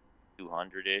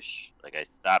 200-ish. Like I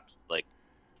stopped like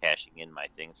cashing in my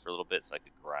things for a little bit so I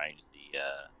could grind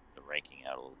the ranking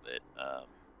out a little bit.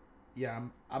 Yeah,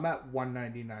 I'm at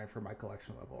 199 for my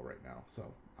collection level right now, so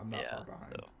I'm not far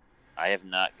behind. So I have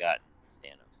not gotten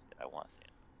Thanos yet. I want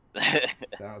Thanos.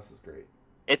 Thanos is great.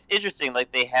 It's interesting.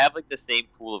 Like they have like the same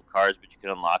pool of cards, but you can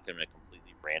unlock them in a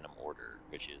completely random order,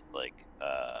 which is like,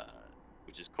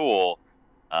 which is cool.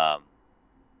 Yeah,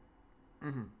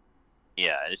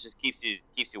 it just keeps you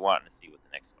wanting to see what the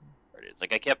next card is.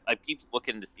 Like I keep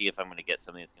looking to see if I'm going to get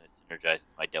something that's going to synergize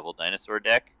with my Devil Dinosaur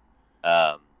deck.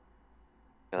 Because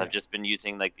I've just been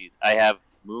using like these. I have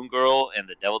Moon Girl and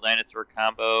the Devil Dinosaur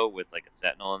combo with like a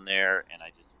Sentinel in there, and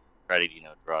I just try to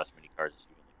draw as many cards as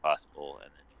humanly possible,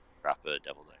 and then drop a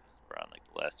Devil Dinosaur on like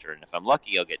the last turn. If I'm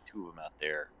lucky, I'll get two of them out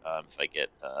there. If I get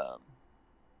her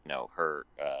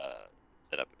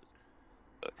set up as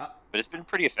well. So, but it's been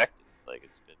pretty effective. Like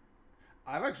it's been.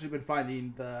 I've actually been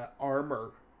finding the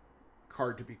armor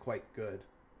card to be quite good,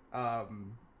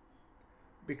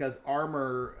 because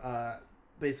armor,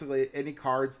 basically any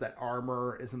cards that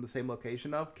armor is in the same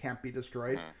location of can't be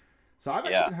destroyed. So I've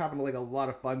actually been having like a lot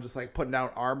of fun just like putting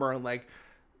out armor, and like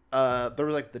there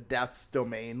was like the Death's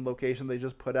Domain location they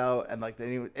just put out, and like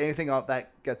anything out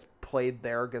that gets played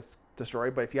there gets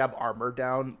destroyed. But if you have armor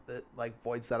down, it like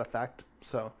voids that effect.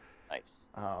 So nice.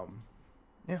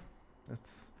 Yeah,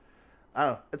 it's I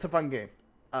don't know, it's a fun game.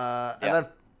 And then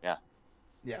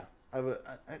I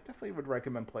definitely would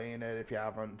recommend playing it if you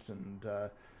haven't, and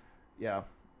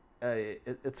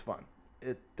it's fun.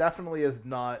 It definitely is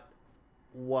not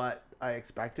what I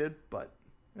expected, but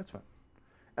it's fun.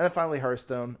 And then finally,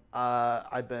 Hearthstone.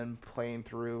 I've been playing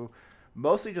through,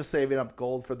 mostly just saving up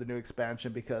gold for the new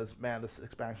expansion because, man, this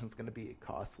expansion is going to be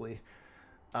costly.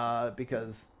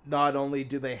 Because not only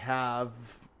do they have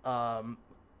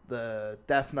the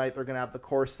Death Knight, they're going to have the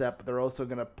core set, but they're also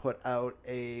going to put out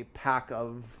a pack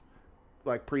of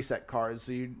like preset cards,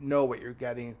 so you know what you're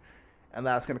getting, and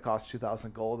that's going to cost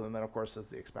 2,000 gold. And then of course there's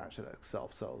the expansion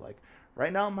itself. So like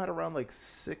right now I'm at around like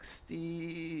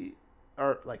 60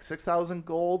 or like 6,000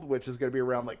 gold, which is going to be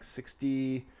around like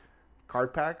 60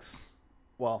 card packs.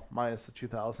 Well, minus the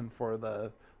 2,000 for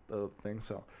the thing.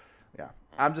 So yeah,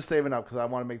 I'm just saving up because I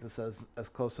want to make this as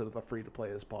close to the free to play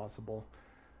as possible.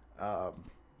 But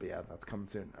yeah, that's coming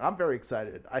soon. I'm very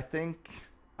excited. I think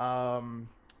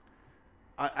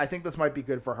I think this might be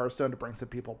good for Hearthstone to bring some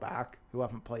people back who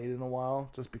haven't played in a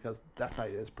while, just because Death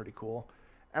Knight is pretty cool.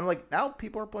 And like now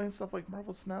people are playing stuff like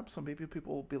Marvel Snap, so maybe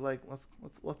people will be like, let's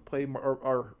play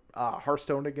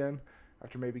Hearthstone again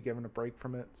after maybe giving a break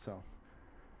from it. So,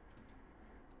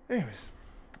 anyways,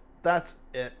 that's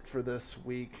it for this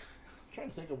week. I'm trying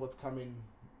to think of what's coming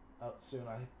out soon.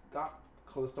 I got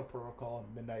Callisto Protocol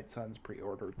and Midnight Suns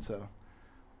pre-ordered, so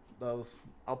those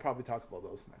I'll probably talk about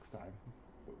those next time.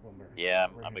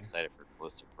 I'm excited for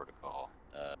Callisto Protocol.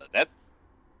 That's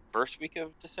first week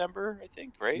of December, I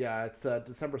think, right? Yeah, it's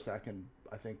December 2nd,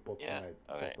 I think, both nights.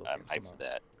 Okay, I'm hyped for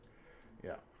that.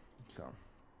 Yeah, so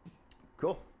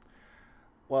cool.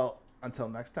 Well, until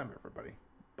next time, everybody.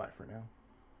 Bye for now.